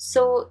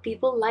 So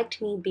people liked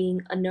me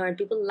being a nerd.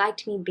 People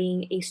liked me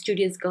being a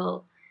studious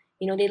girl.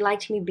 They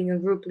liked me being a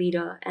group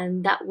leader.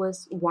 And that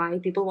was why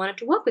people wanted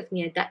to work with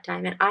me at that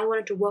time. And I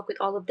wanted to work with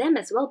all of them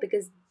as well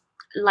because,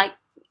 like,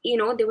 they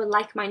were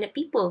like minded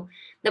people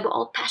that were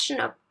all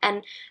passionate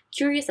and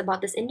curious about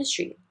this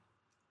industry.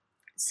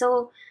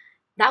 So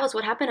that was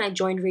what happened. I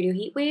joined Radio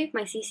Heatwave,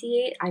 my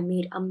CCA. I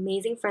made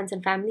amazing friends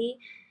and family,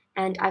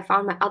 and I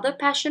found my other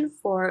passion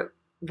for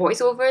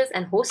voiceovers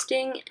and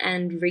hosting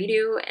and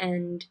radio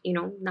and,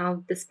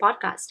 now this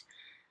podcast.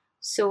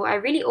 So I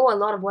really owe a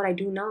lot of what I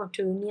do now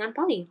to Neon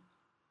Poly.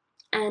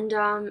 And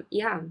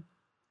yeah,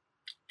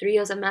 3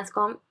 years of mass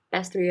comm,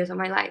 best 3 years of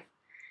my life.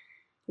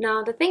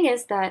 Now, the thing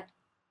is that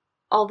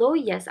although,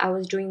 yes, I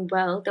was doing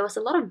well, there was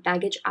a lot of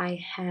baggage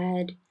I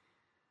had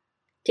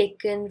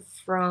taken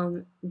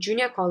from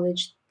junior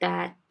college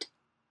that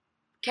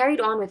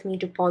carried on with me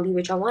to poly,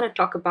 which I want to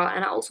talk about.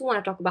 And I also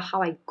want to talk about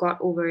how I got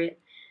over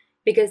it.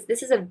 Because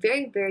this is a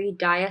very, very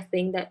dire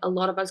thing that a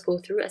lot of us go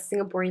through as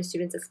Singaporean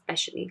students,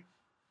 especially.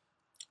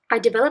 I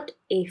developed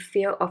a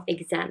fear of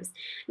exams.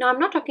 Now, I'm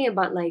not talking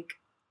about like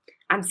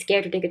I'm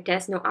scared to take a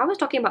test. No, I was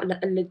talking about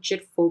a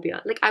legit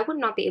phobia. Like, I would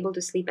not be able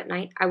to sleep at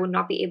night. I would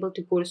not be able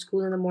to go to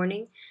school in the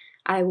morning.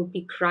 I would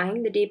be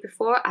crying the day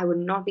before. I would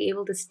not be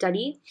able to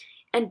study.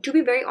 And to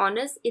be very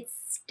honest, it's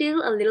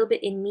still a little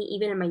bit in me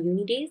even in my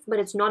uni days, but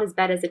it's not as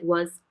bad as it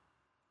was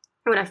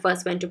when I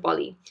first went to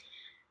poly.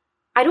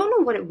 I don't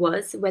know what it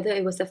was, whether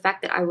it was the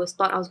fact that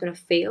thought I was going to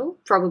fail,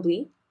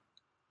 probably,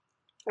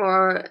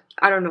 or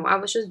I don't know.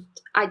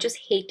 I just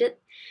hate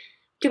it.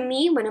 To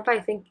me, whenever I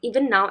think,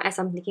 even now as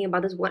I'm thinking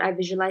about this, what I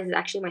visualize is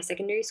actually my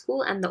secondary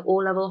school and the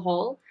O-level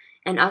hall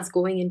and us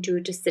going into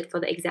to sit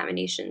for the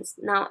examinations.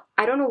 Now,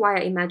 I don't know why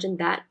I imagined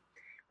that,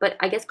 but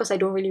I guess because I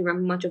don't really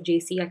remember much of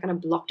JC, I kind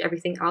of blocked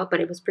everything out, but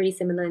it was pretty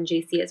similar in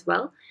JC as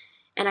well.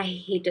 And I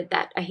hated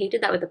that. I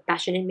hated that with a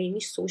passion. It made me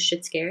so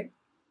shit scared.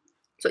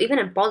 So even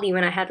in poly,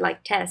 when I had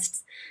like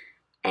tests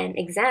and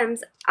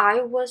exams,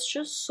 I was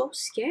just so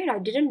scared. I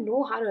didn't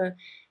know how to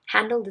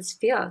handle this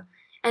fear.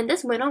 And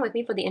this went on with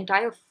me for the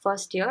entire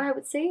first year, I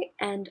would say.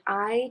 And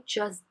I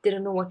just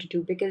didn't know what to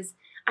do because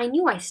I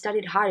knew I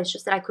studied hard. It's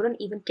just that I couldn't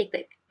even take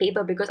the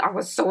paper because I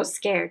was so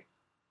scared.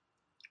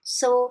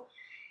 So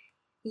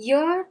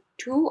year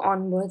two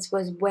onwards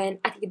was when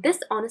I think this,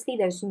 honestly,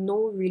 there's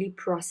no really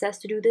process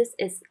to do this.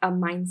 It's a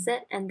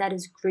mindset, and that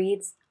is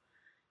grades.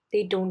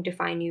 They don't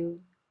define you.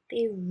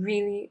 They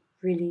really,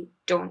 really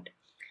don't.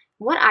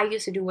 What I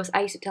used to do was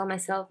I used to tell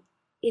myself,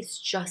 it's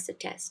just a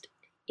test.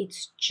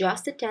 It's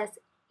just a test.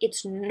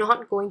 It's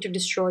not going to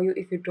destroy you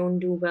if you don't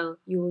do well.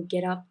 You will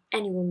get up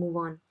and you will move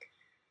on.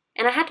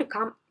 And I had to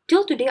come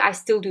till today, I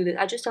still do this.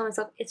 I just tell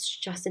myself, it's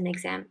just an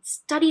exam.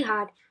 Study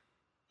hard,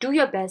 do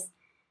your best,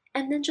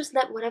 and then just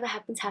let whatever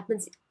happens,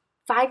 happens.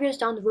 5 years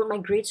down the road, my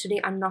grades today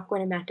are not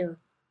going to matter.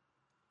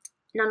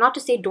 Now, not to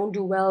say don't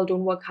do well,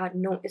 don't work hard.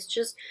 No, it's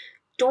just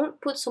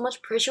don't put so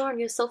much pressure on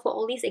yourself for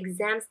all these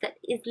exams that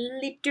is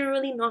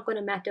literally not going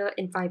to matter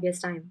in 5 years'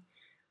 time.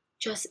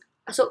 Just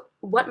so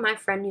what my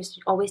friend used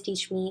to always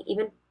teach me,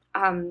 even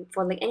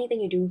for like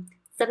anything you do,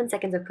 7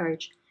 seconds of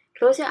courage.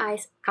 Close your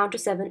eyes, count to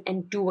seven,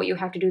 and do what you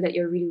have to do that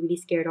you're really, really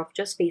scared of.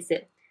 Just face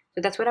it.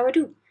 So that's what I would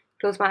do.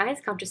 Close my eyes,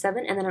 count to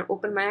seven, and then I'd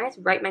open my eyes,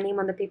 write my name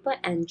on the paper,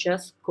 and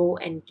just go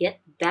and get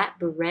that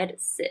bread,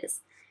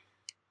 sis.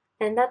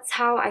 And that's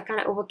how I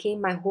kind of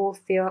overcame my whole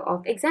fear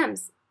of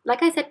exams.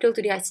 Like I said, till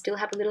today, I still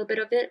have a little bit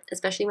of it,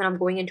 especially when I'm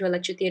going into a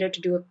lecture theater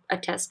to do a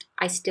test.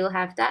 I still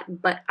have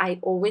that, but I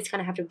always kind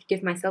of have to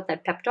give myself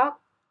that pep talk.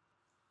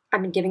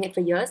 I've been giving it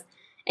for years,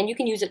 and you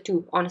can use it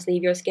too, honestly,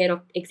 if you're scared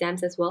of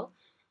exams as well.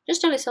 Just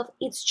tell yourself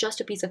it's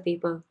just a piece of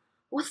paper.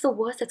 What's the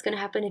worst that's going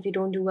to happen if you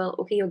don't do well?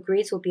 Okay, your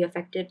grades will be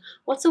affected.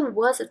 What's the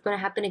worst that's going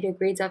to happen if your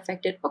grades are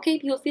affected? Okay,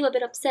 you'll feel a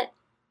bit upset.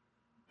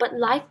 But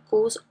life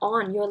goes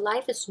on. Your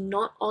life is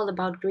not all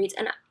about grades.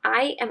 And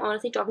I am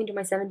honestly talking to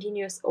my 17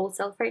 years old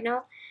self right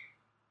now.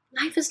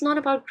 Life is not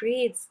about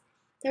grades.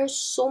 There's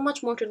so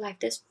much more to life.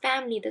 There's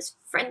family, there's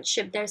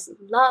friendship, there's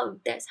love,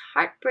 there's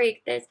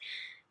heartbreak, there's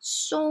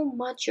so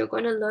much you're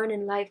going to learn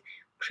in life.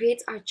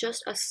 Grades are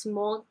just a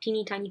small,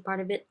 teeny tiny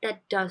part of it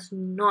that does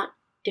not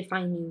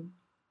define you.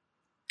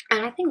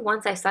 And I think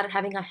once I started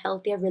having a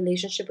healthier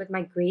relationship with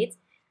my grades,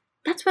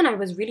 that's when I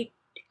was really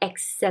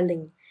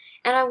excelling.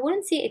 And I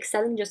wouldn't say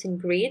excelling just in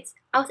grades,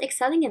 I was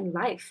excelling in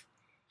life.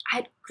 I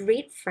had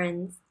great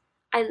friends.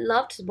 I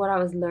loved what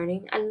I was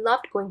learning. I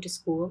loved going to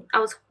school. I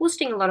was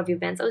hosting a lot of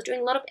events. I was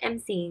doing a lot of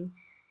emceeing.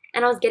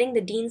 And I was getting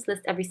the dean's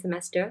list every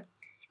semester.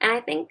 And I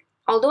think,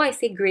 although I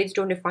say grades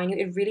don't define you,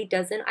 it really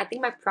doesn't. I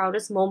think my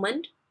proudest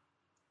moment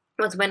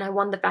was when I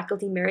won the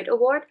Faculty Merit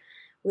Award,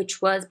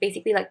 which was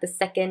basically like the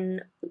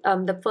second,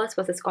 the first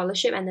was a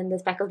scholarship, and then the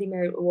Faculty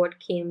Merit Award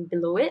came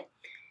below it.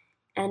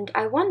 And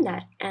I won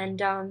that. And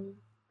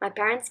my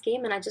parents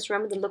came, and I just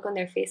remember the look on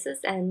their faces,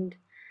 and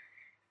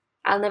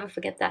I'll never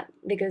forget that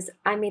because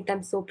I made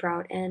them so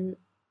proud. And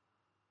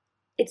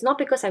it's not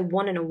because I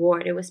won an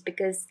award, it was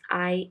because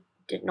I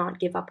did not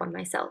give up on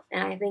myself.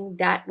 And I think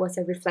that was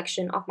a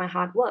reflection of my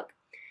hard work.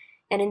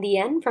 And in the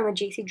end, from a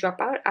JC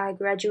dropout, I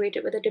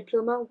graduated with a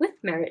diploma with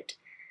merit.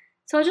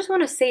 So I just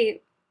want to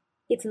say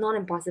it's not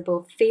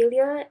impossible.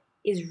 Failure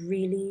is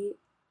really,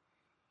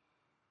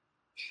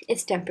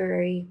 it's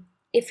temporary.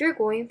 If you're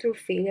going through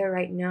failure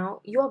right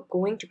now, you are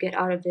going to get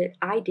out of it.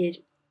 I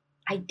did.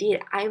 I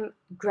did. I'm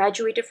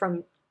graduated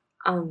from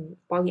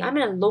poly. I'm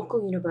in a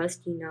local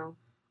university now,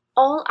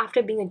 all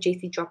after being a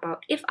JC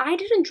dropout. If I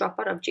didn't drop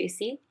out of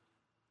JC,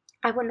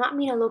 I would not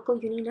be in a local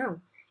uni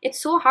now.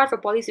 It's so hard for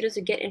poly students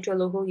to get into a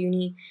local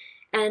uni,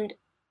 and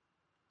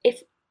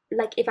if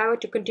if I were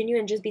to continue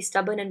and just be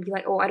stubborn and be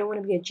like, oh, I don't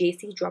want to be a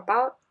JC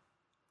dropout,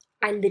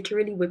 I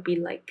literally would be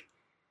like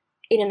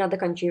in another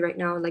country right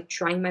now, like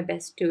trying my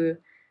best to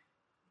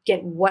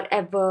get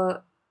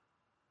whatever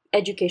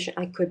education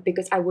I could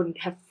because I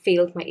wouldn't have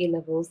failed my A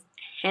levels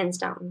hands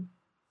down.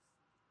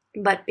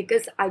 But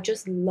because I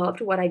just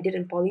loved what I did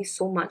in poly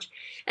so much,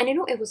 and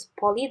it was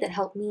poly that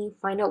helped me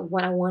find out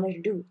what I wanted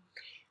to do.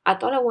 I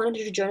thought I wanted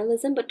to do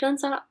journalism, but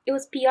turns out it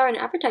was PR and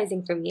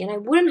advertising for me, and I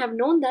wouldn't have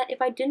known that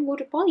if I didn't go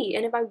to poly.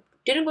 And if I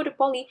didn't go to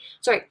poly,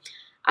 sorry,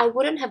 I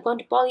wouldn't have gone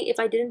to poly if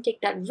I didn't take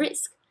that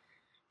risk.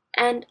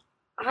 And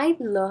I've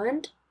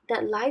learned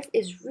that life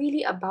is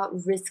really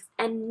about risks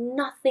and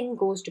nothing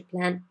goes to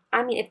plan.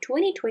 I mean, if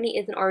 2020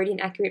 isn't already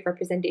an accurate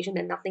representation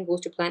that nothing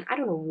goes to plan, I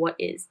don't know what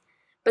is.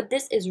 But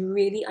this is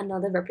really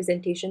another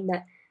representation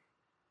that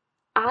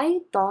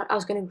I thought I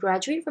was going to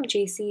graduate from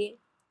JC,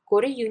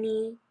 go to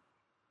uni,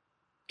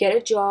 get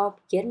a job,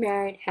 get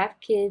married, have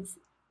kids,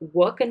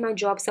 work in my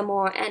job some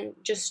more, and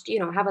just,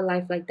 have a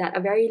life like that, a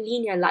very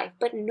linear life.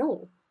 But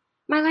no,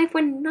 my life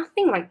went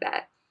nothing like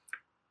that.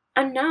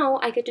 And now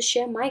I get to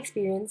share my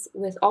experience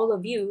with all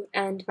of you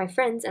and my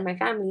friends and my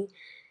family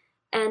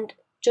and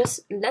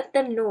just let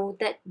them know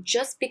that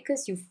just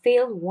because you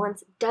failed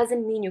once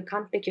doesn't mean you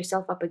can't pick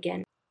yourself up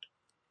again.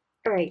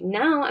 Alright,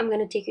 now I'm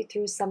going to take you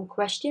through some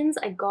questions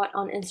I got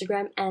on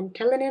Instagram and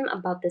telenym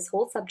about this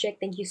whole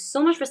subject. Thank you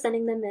so much for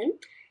sending them in.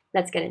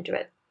 Let's get into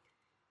it.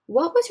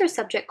 What was your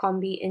subject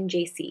combi in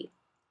JC?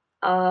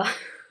 Uh,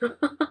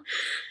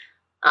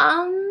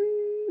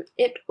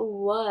 it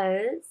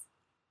was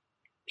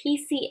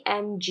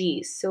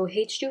PCMG, so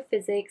H2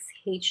 Physics,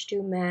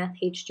 H2 Math,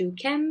 H2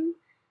 Chem,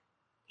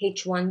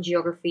 H1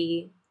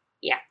 Geography.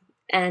 Yeah,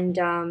 and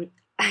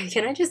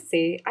can I just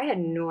say, I had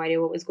no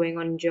idea what was going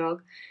on in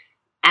Geog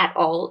at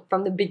all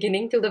from the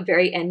beginning till the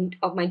very end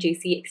of my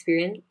JC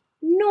experience.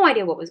 No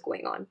idea what was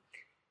going on.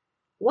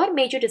 What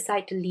made you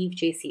decide to leave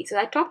JC? So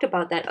I talked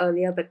about that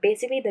earlier, but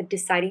basically the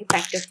deciding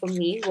factor for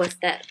me was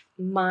that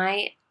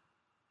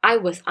I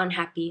was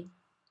unhappy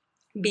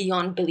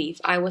beyond belief.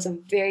 I was a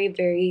very,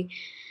 very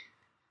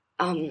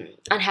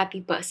unhappy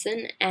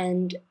person,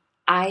 and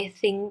I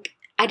think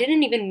I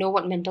didn't even know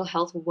what mental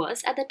health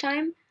was at the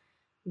time.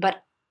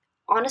 But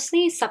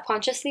honestly,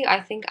 subconsciously, I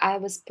think I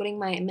was putting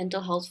my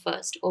mental health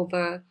first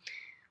over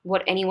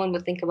what anyone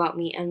would think about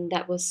me, and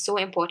that was so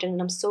important,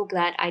 and I'm so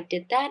glad I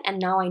did that. And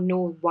now I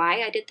know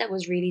why I did that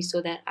was really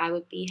so that I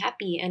would be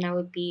happy and I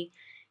would be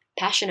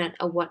passionate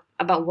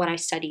about what I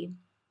study.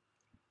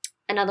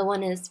 Another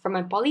one is from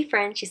my poly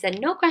friend. She said,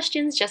 no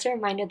questions, just a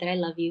reminder that I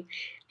love you.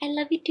 I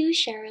love you too,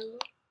 Cheryl.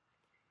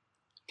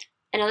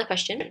 Another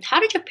question, how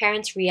did your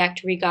parents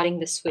react regarding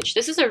the switch?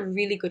 This is a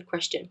really good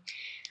question.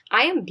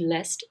 I am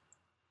blessed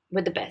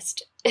with the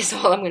best, is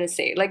all I'm going to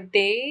say. Like,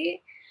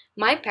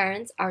 my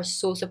parents are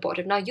so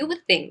supportive. Now, you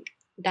would think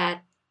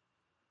that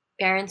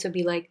parents would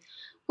be like,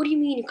 what do you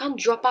mean? You can't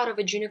drop out of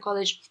a junior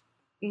college.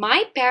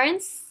 My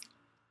parents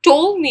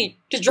told me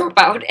to drop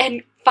out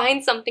and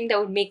find something that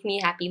would make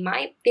me happy.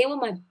 They were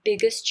my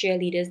biggest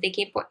cheerleaders. They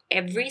came for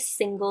every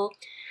single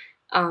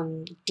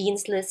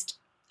Dean's List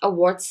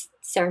awards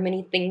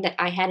ceremony thing that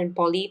I had in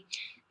poly.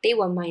 They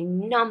were my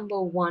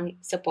number one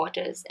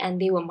supporters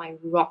and they were my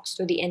rocks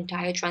through the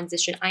entire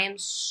transition. I am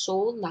so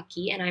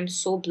lucky and I'm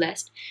so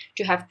blessed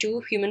to have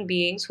two human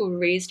beings who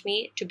raised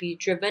me to be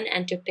driven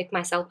and to pick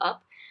myself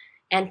up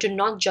and to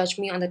not judge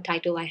me on the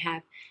title I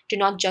have, to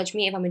not judge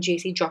me if I'm a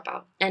JC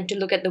dropout, and to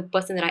look at the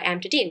person that I am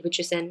today, which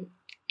is an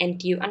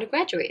NTU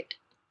undergraduate.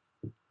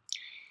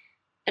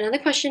 Another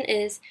question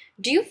is,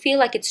 do you feel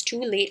like it's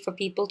too late for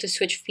people to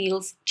switch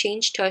fields,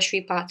 change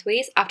tertiary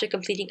pathways after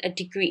completing a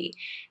degree?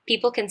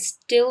 People can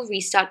still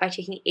restart by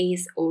taking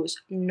A's, O's.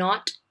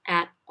 Not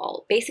at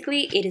all.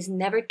 Basically, it is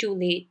never too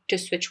late to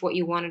switch what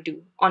you want to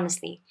do,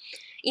 honestly.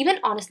 Even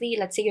honestly,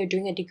 let's say you're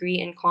doing a degree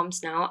in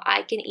comms now,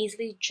 I can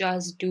easily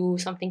just do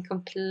something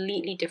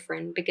completely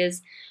different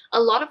because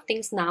a lot of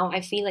things now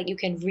I feel like you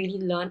can really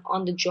learn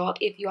on the job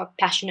if you are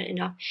passionate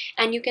enough,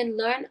 and you can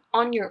learn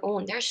on your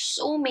own. There's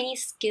so many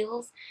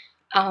skills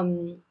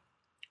um,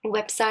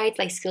 websites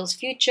like Skills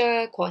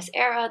Future,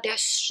 Coursera. There are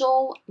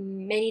so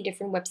many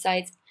different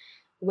websites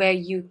where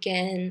you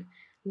can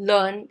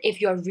learn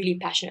if you're really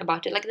passionate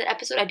about it. Like the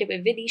episode I did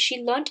with Vidhi,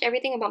 she learned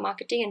everything about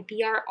marketing and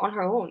PR on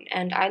her own,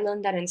 and I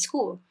learned that in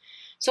school.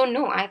 So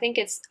no, I think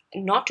it's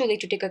not too late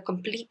to take a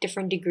complete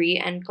different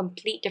degree and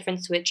complete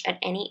different switch at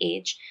any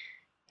age.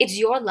 It's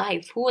your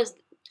life. Who is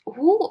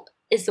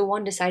the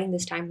one deciding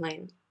this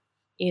timeline?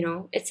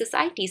 It's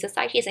society.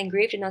 Society has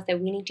engraved in us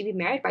that we need to be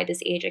married by this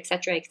age,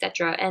 etc.,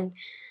 etc. And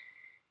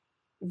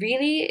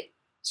really,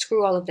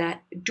 screw all of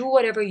that. Do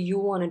whatever you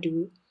want to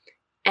do,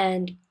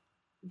 and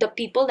the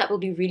people that will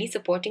be really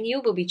supporting you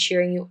will be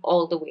cheering you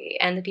all the way,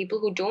 and the people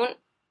who don't,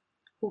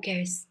 who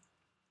cares?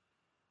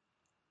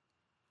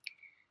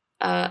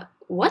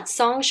 What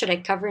song should I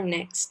cover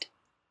next?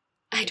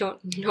 I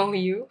don't know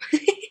you.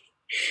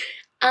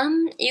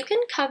 You can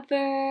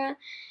cover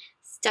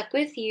Stuck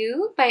With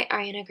You by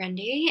Ariana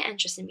Grande and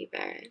Justin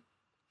Bieber.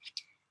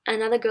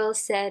 Another girl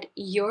said,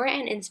 you're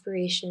an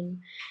inspiration.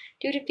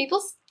 Dude, if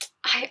people,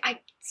 I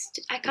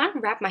can't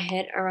wrap my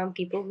head around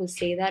people who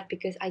say that,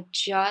 because I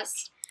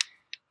just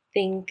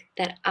think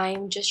that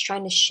I'm just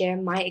trying to share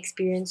my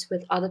experience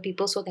with other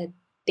people so that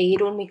they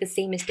don't make the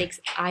same mistakes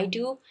I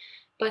do.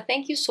 But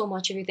thank you so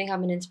much if you think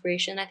I'm an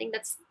inspiration. I think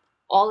that's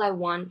all I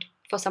want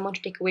for someone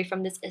to take away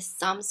from this, is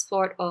some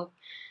sort of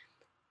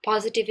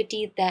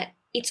positivity, that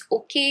it's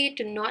okay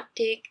to not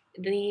take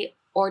the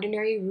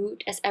ordinary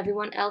route as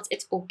everyone else.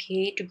 It's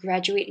okay to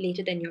graduate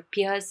later than your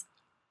peers.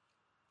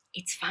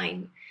 It's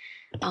fine.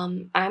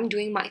 I'm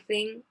doing my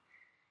thing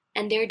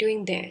and they're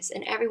doing theirs,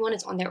 and everyone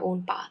is on their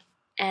own path.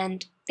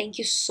 And thank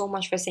you so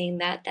much for saying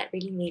that. That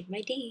really made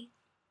my day.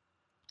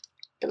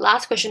 The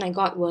last question I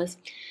got was,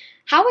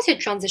 how was your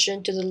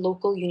transition to the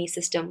local uni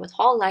system with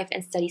hall life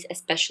and studies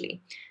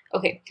especially?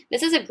 Okay,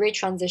 this is a great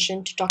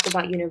transition to talk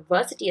about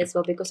university as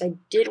well, because I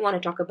did want to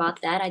talk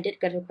about that. I did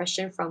get a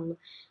question from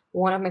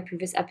one of my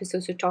previous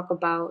episodes to talk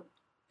about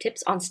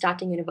tips on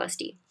starting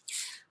university.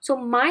 So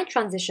my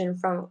transition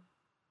from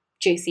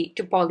JC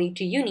to poly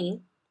to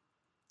uni,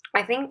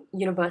 I think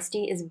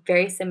university is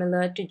very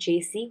similar to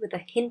JC with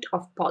a hint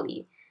of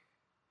poly.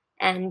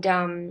 And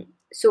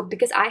so,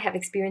 because I have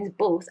experienced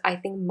both, I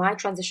think my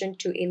transition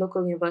to a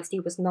local university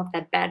was not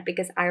that bad,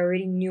 because I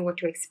already knew what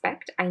to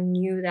expect. I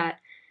knew that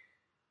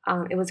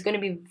It was going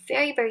to be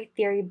very, very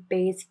theory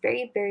based,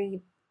 very,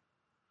 very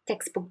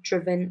textbook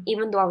driven,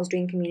 even though I was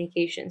doing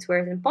communications.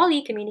 Whereas in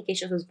poly,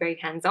 communications was very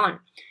hands on.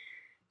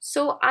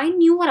 So I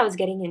knew what I was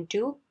getting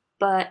into,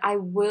 but I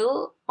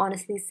will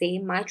honestly say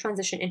my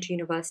transition into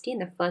university in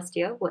the first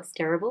year was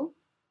terrible.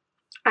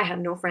 I had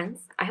no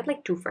friends. I had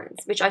like two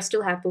friends, which I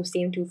still have those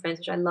same two friends,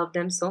 which I love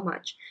them so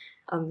much.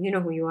 You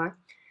know who you are.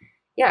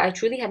 Yeah, I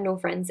truly had no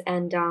friends,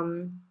 and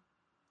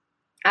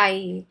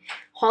I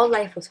hall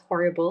life was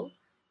horrible.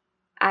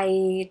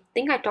 I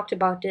think I talked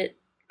about it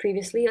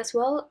previously as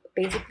well.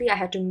 Basically, I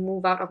had to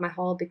move out of my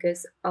hall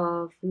because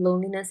of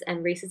loneliness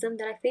and racism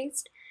that I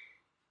faced.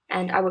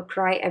 And I would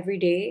cry every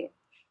day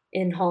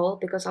in hall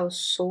because I was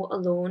so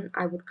alone.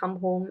 I would come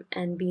home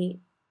and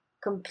be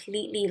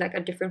completely like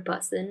a different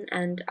person,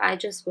 and I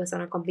just was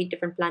on a complete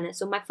different planet.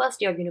 So my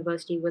first year of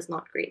university was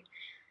not great.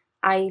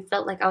 I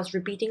felt like I was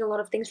repeating a lot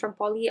of things from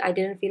poly. I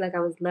didn't feel like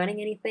I was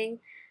learning anything.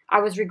 I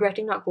was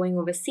regretting not going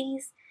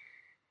overseas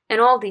and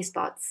all these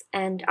thoughts.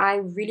 And I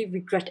really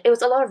regret it.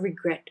 Was a lot of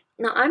regret.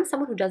 Now I'm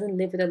someone who doesn't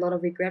live with a lot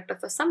of regret, but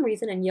for some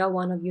reason in year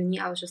one of uni,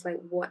 I was just like,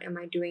 what am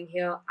I doing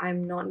here?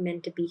 I'm not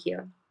meant to be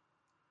here.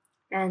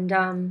 And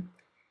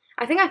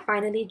I think I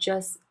finally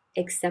just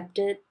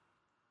accepted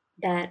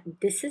that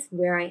this is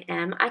where I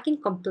am. I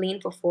can complain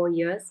for 4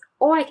 years,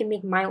 or I can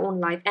make my own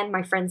life and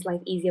my friends'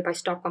 life easier by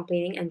stop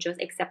complaining and just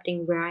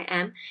accepting where I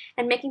am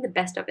and making the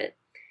best of it.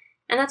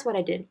 And that's what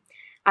I did.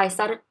 I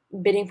started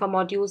bidding for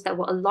modules that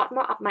were a lot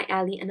more up my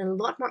alley and a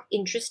lot more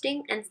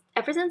interesting. And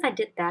ever since I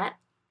did that,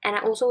 and I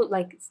also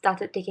like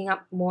started taking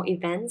up more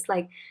events.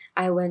 Like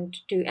I went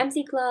to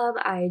MC Club,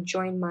 I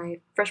joined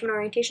my freshman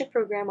orientation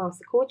program, I was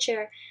the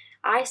co-chair.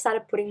 I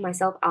started putting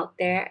myself out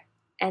there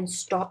and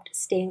stopped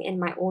staying in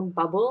my own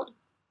bubble.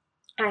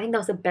 And I think that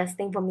was the best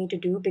thing for me to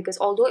do because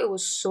although it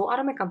was so out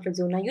of my comfort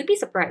zone, now you'd be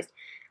surprised.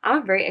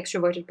 I'm a very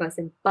extroverted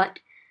person, but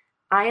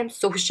I am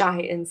so shy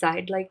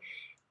inside. Like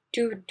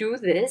to do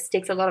this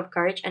takes a lot of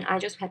courage, and I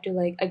just had to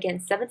like again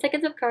 7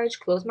 seconds of courage,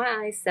 close my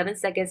eyes, 7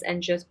 seconds,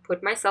 and just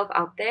put myself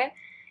out there.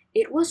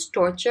 It was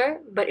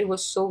torture, but it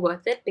was so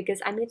worth it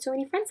because I made so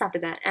many friends after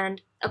that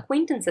and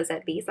acquaintances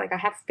at least. Like I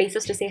have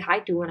faces to say hi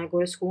to when I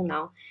go to school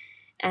now.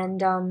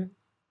 And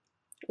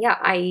yeah,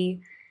 I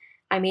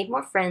made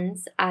more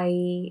friends.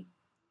 I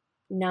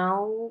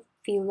now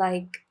feel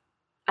like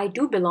I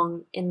do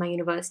belong in my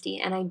university,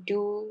 and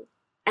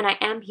I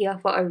am here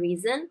for a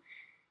reason.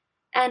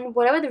 And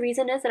whatever the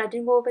reason is that I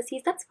didn't go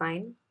overseas, that's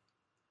fine.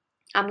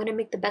 I'm gonna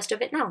make the best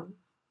of it now.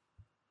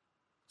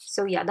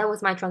 So yeah, that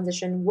was my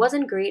transition.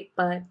 Wasn't great,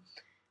 but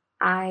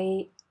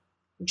I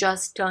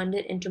just turned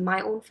it into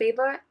my own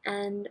favor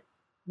and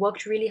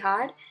worked really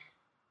hard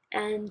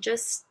and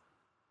just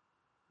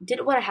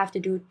did what I have to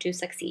do to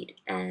succeed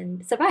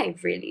and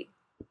survive, really.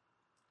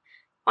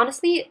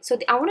 Honestly,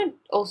 I want to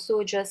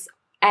also just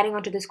adding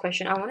on to this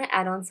question, I want to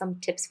add on some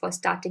tips for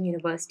starting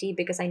university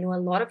because I know a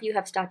lot of you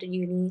have started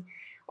uni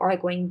or are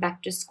going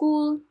back to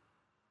school.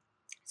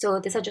 So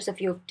these are just a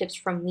few tips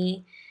from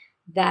me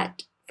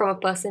that from a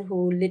person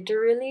who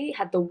literally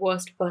had the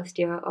worst first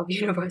year of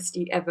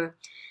university ever.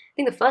 I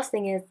think the first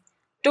thing is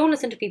don't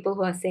listen to people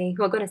who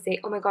are going to say,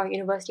 "Oh my god,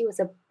 university was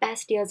the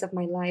best years of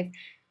my life.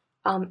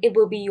 It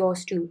will be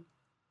yours too."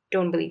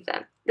 Don't believe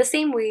them. The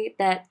same way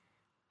that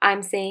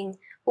I'm saying,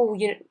 "Oh,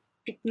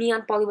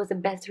 Neon Poly was the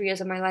best 3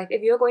 years of my life."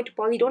 If you're going to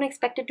Poly, don't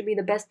expect it to be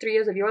the best 3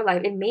 years of your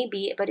life. It may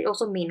be, but it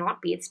also may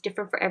not be. It's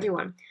different for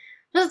everyone.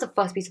 This is the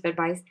first piece of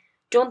advice.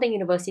 Don't think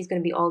university is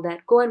going to be all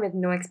that. Go in with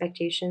no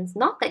expectations.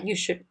 Not that you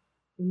should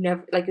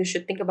never, like, you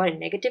should think about it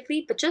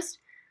negatively, but just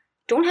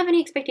don't have any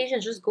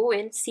expectations. Just go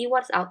in, see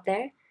what's out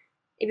there.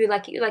 If you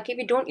like it, you like it. If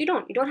you don't, you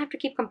don't. You don't have to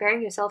keep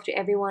comparing yourself to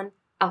everyone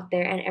out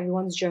there and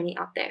everyone's journey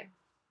out there.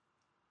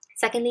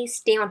 Secondly,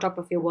 stay on top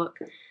of your work.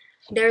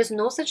 There is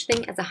no such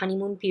thing as a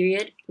honeymoon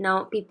period.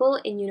 Now, people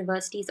in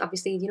universities,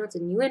 obviously, it's a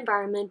new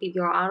environment. If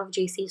you're out of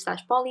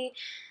JC/poly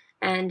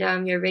and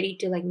you're ready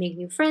to like make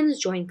new friends,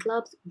 join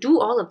clubs, do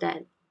all of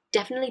that.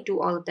 Definitely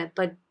do all of that,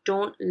 but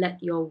don't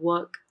let your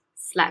work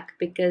slack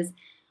because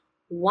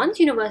once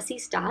university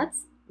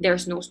starts,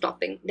 there's no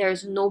stopping.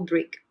 There's no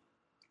break.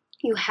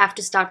 You have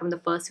to start from the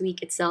first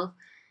week itself.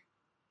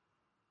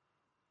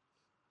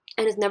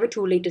 And it's never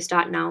too late to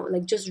start now.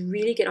 Like, just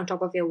really get on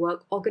top of your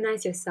work,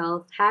 organize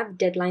yourself, have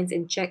deadlines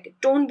in check.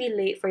 Don't be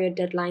late for your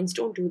deadlines.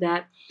 Don't do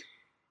that.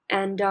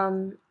 And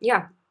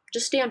yeah,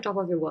 just stay on top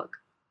of your work.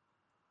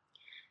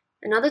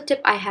 Another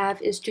tip I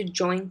have is to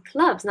join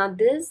clubs. Now,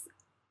 this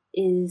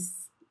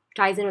is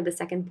ties in with the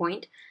second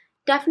point.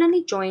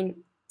 Definitely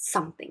join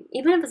something,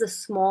 even if it's a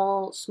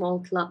small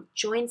club.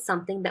 Join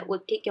something that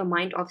will take your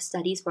mind off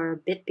studies for a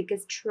bit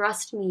because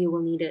trust me, you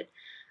will need it.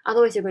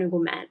 Otherwise, you're going to go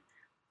mad.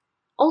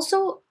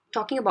 Also,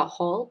 talking about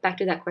hall, back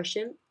to that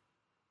question,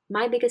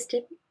 my biggest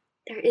tip,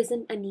 there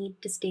isn't a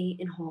need to stay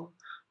in hall.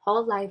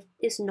 Hall life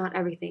is not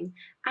everything.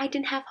 I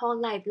didn't have hall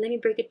life. Let me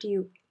break it to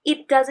you.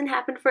 It doesn't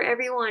happen for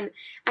everyone.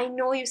 I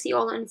know you see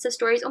all on Insta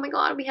stories. Oh my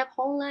god, we have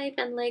hall life,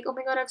 and like, oh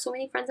my god, I have so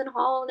many friends in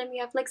hall, and we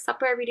have like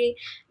supper every day.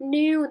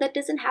 No, that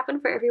doesn't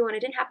happen for everyone. It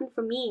didn't happen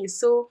for me.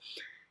 So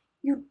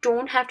You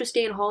don't have to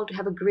stay in hall to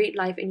have a great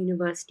life in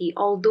university,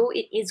 although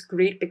it is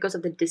great because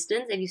of the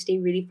distance if you stay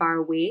really far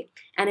away.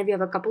 And if you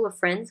have a couple of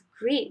friends,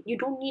 great. You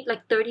don't need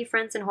like 30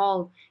 friends in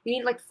hall, you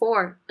need like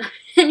four,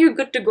 and you're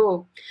good to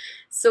go.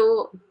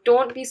 So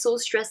don't be so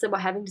stressed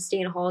about having to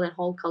stay in hall and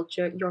hall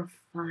culture. You're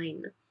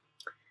fine.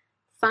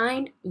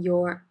 Find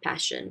your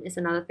passion is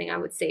another thing I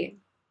would say.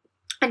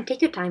 And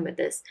take your time with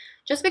this.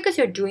 Just because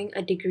you're doing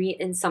a degree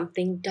in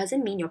something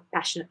doesn't mean you're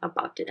passionate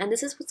about it. And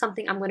this is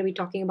something I'm going to be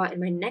talking about in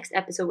my next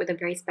episode with a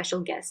very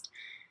special guest.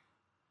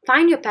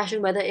 Find your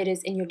passion, whether it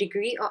is in your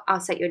degree or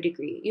outside your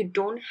degree. You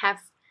don't have,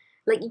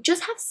 like, you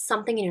just have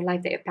something in your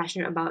life that you're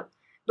passionate about.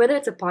 Whether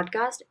it's a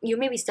podcast, you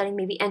may be studying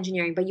maybe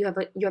engineering, but you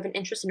have an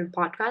interest in a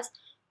podcast.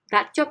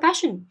 That's your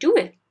passion. Do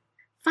it.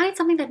 Find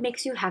something that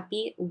makes you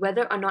happy,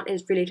 whether or not it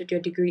is related to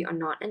your degree or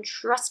not. And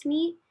trust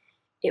me,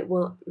 it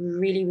will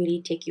really,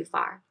 really take you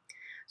far.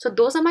 So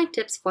those are my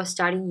tips for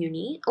starting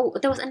uni. Oh,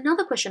 there was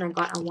another question I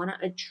got I want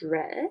to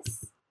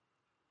address.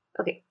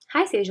 Okay.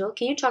 Hi, Sejal.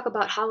 Can you talk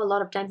about how a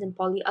lot of times in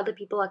poly, other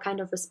people are kind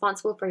of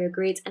responsible for your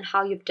grades and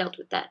how you've dealt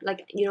with that?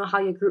 Like, how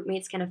your group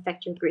mates can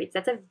affect your grades.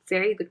 That's a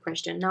very good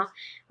question. Now,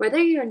 whether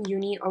you're in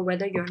uni or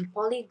whether you're in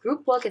poly,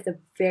 group work is a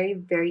very,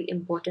 very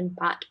important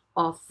part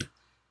of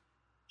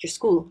your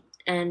school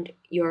and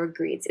your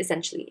grades,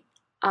 essentially.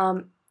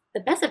 The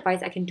best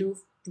advice I can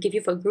give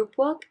you for group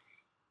work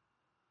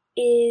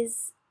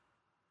is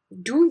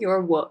do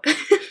your work.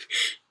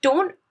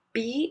 Don't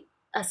be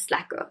a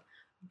slacker.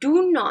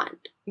 Do not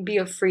be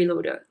a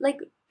freeloader. Like,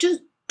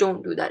 just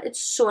don't do that.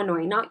 It's so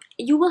annoying. Now,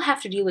 you will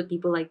have to deal with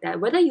people like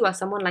that. Whether you are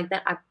someone like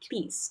that,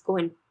 please go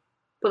and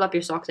pull up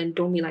your socks and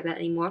don't be like that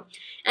anymore.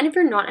 And if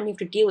you're not and you have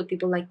to deal with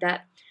people like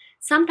that,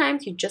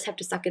 sometimes you just have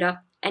to suck it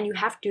up and you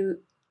have to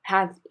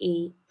have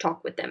a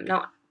talk with them.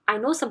 Now, I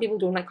know some people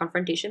don't like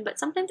confrontation, but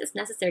sometimes it's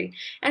necessary.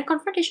 And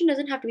confrontation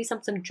doesn't have to be some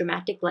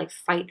dramatic like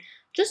fight.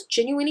 Just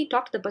genuinely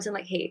talk to the person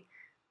like, hey,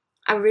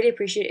 I really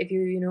appreciate if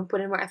you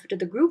put in more effort to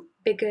the group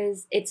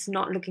because it's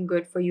not looking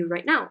good for you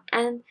right now.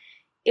 And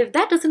if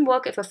that doesn't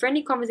work, if a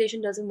friendly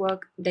conversation doesn't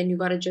work, then you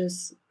gotta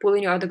just pull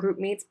in your other group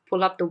mates,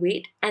 pull up the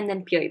weight, and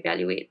then peer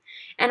evaluate.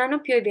 And I know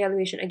peer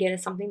evaluation again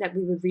is something that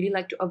we would really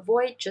like to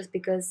avoid just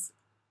because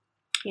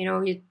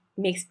it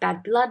makes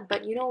bad blood.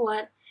 But you know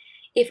what?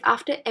 If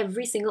after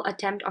every single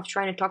attempt of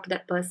trying to talk to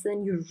that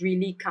person, you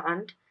really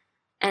can't,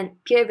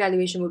 and peer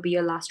evaluation will be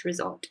your last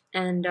resort.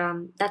 And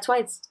that's why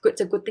it's good.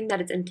 It's a good thing that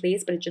it's in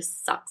place, but it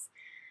just sucks.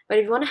 But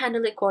if you want to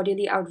handle it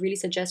cordially, I would really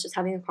suggest just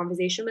having a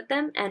conversation with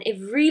them. And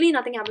if really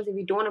nothing happens, if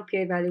you don't want to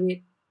peer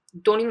evaluate,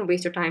 don't even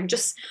waste your time.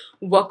 Just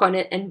work on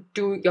it and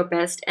do your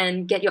best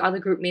and get your other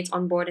group mates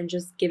on board and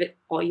just give it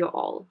all your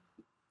all.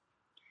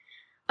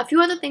 A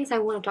few other things I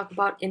want to talk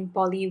about in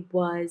poly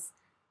was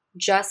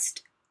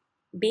just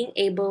being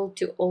able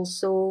to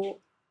also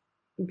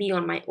be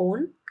on my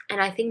own.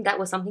 And I think that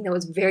was something that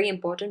was very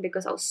important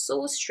because I was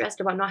so stressed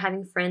about not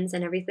having friends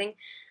and everything.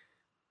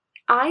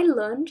 I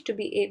learned to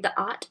be the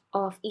art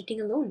of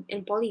eating alone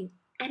in poly.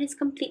 And it's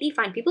completely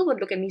fine. People would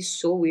look at me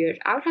so weird.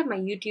 I would have my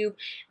YouTube,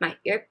 my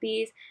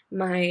earpiece,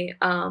 my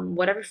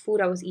whatever food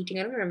I was eating.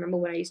 I don't remember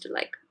what I used to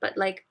like. But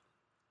like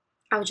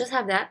I would just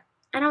have that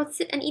and I would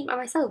sit and eat by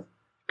myself.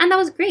 And that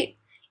was great.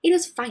 It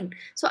was fine.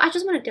 So I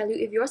just want to tell you,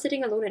 if you're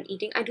sitting alone and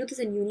eating, I do this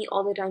in uni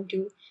all the time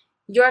too.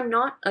 You're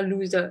not a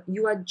loser.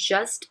 You are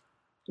just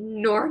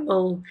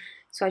normal.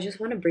 So I just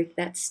want to break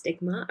that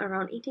stigma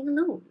around eating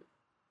alone.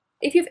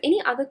 If you have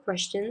any other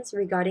questions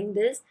regarding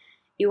this,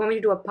 you want me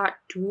to do a part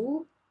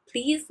 2,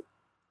 please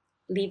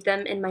leave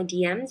them in my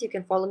DMs. You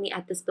can follow me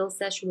at the Spill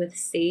Sesh with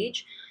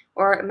Sage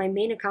or my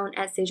main account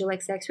at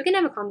SageLikeSex. We can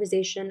have a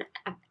conversation,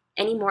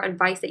 any more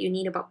advice that you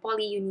need about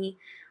poly, uni,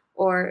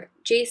 or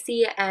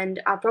JC,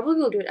 and I probably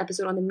will do an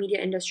episode on the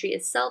media industry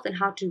itself and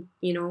how to,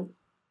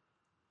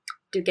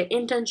 to get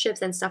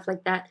internships and stuff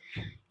like that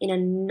in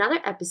another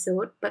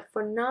episode. But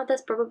for now,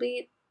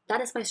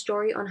 that is my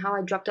story on how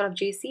I dropped out of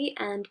JC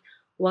and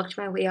worked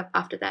my way up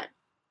after that.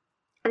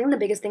 I think the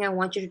biggest thing I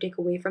want you to take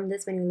away from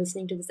this when you're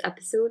listening to this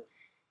episode,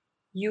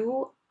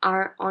 you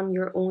are on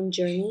your own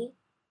journey.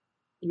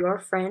 Your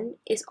friend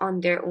is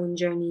on their own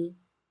journey.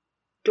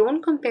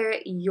 Don't compare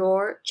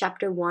your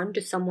chapter 1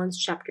 to someone's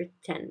chapter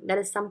 10. That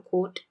is some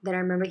quote that I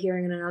remember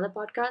hearing in another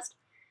podcast.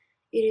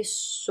 It is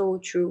so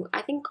true.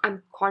 I think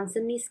I'm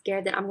constantly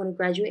scared that I'm going to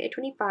graduate at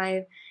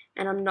 25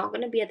 and I'm not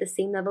going to be at the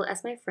same level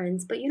as my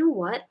friends. But you know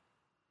what?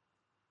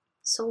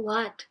 So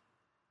what?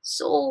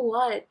 So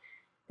what?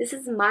 This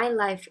is my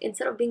life.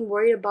 Instead of being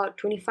worried about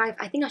 25,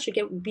 I think I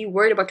should be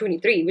worried about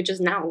 23, which is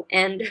now,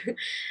 and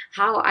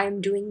how I'm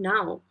doing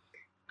now.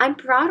 I'm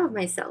proud of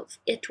myself.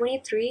 At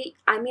 23,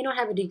 I may not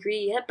have a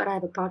degree yet, but I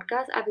have a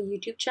podcast, I have a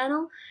YouTube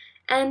channel,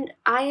 and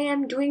I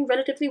am doing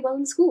relatively well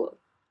in school.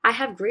 I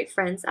have great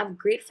friends, I have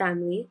great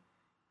family.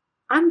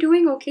 I'm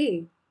doing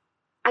okay.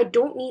 I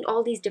don't need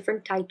all these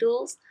different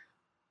titles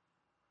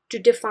to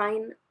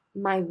define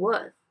my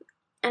worth.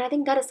 And I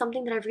think that is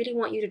something that I really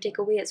want you to take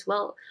away as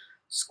well.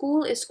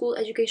 School is school.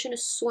 Education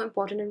is so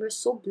important, and we're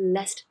so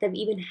blessed that we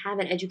even have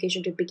an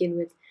education to begin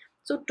with.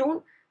 So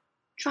don't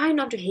try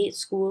not to hate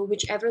school,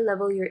 whichever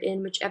level you're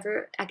in,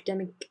 whichever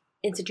academic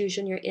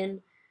institution you're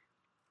in.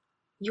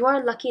 You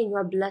are lucky and you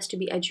are blessed to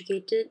be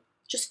educated.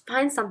 Just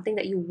find something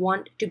that you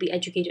want to be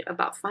educated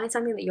about. Find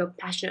something that you're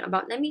passionate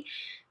about.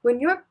 When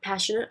you're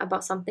passionate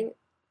about something,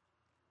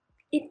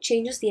 it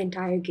changes the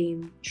entire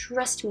game.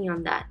 Trust me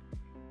on that.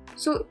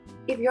 So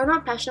if you're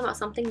not passionate about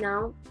something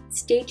now,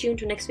 stay tuned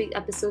to next week's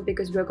episode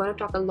because we're going to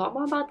talk a lot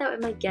more about that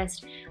with my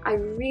guest. I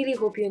really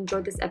hope you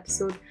enjoyed this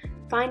episode.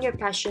 Find your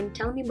passion.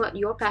 Tell me what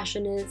your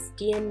passion is.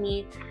 DM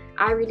me.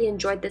 I really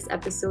enjoyed this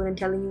episode and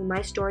telling you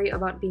my story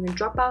about being a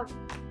dropout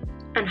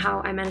and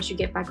how I managed to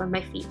get back on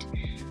my feet.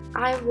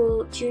 I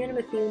will tune in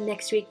with you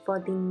next week for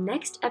the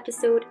next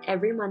episode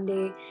every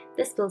Monday,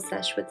 The Spill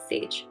Sesh with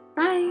Sage.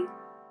 Bye!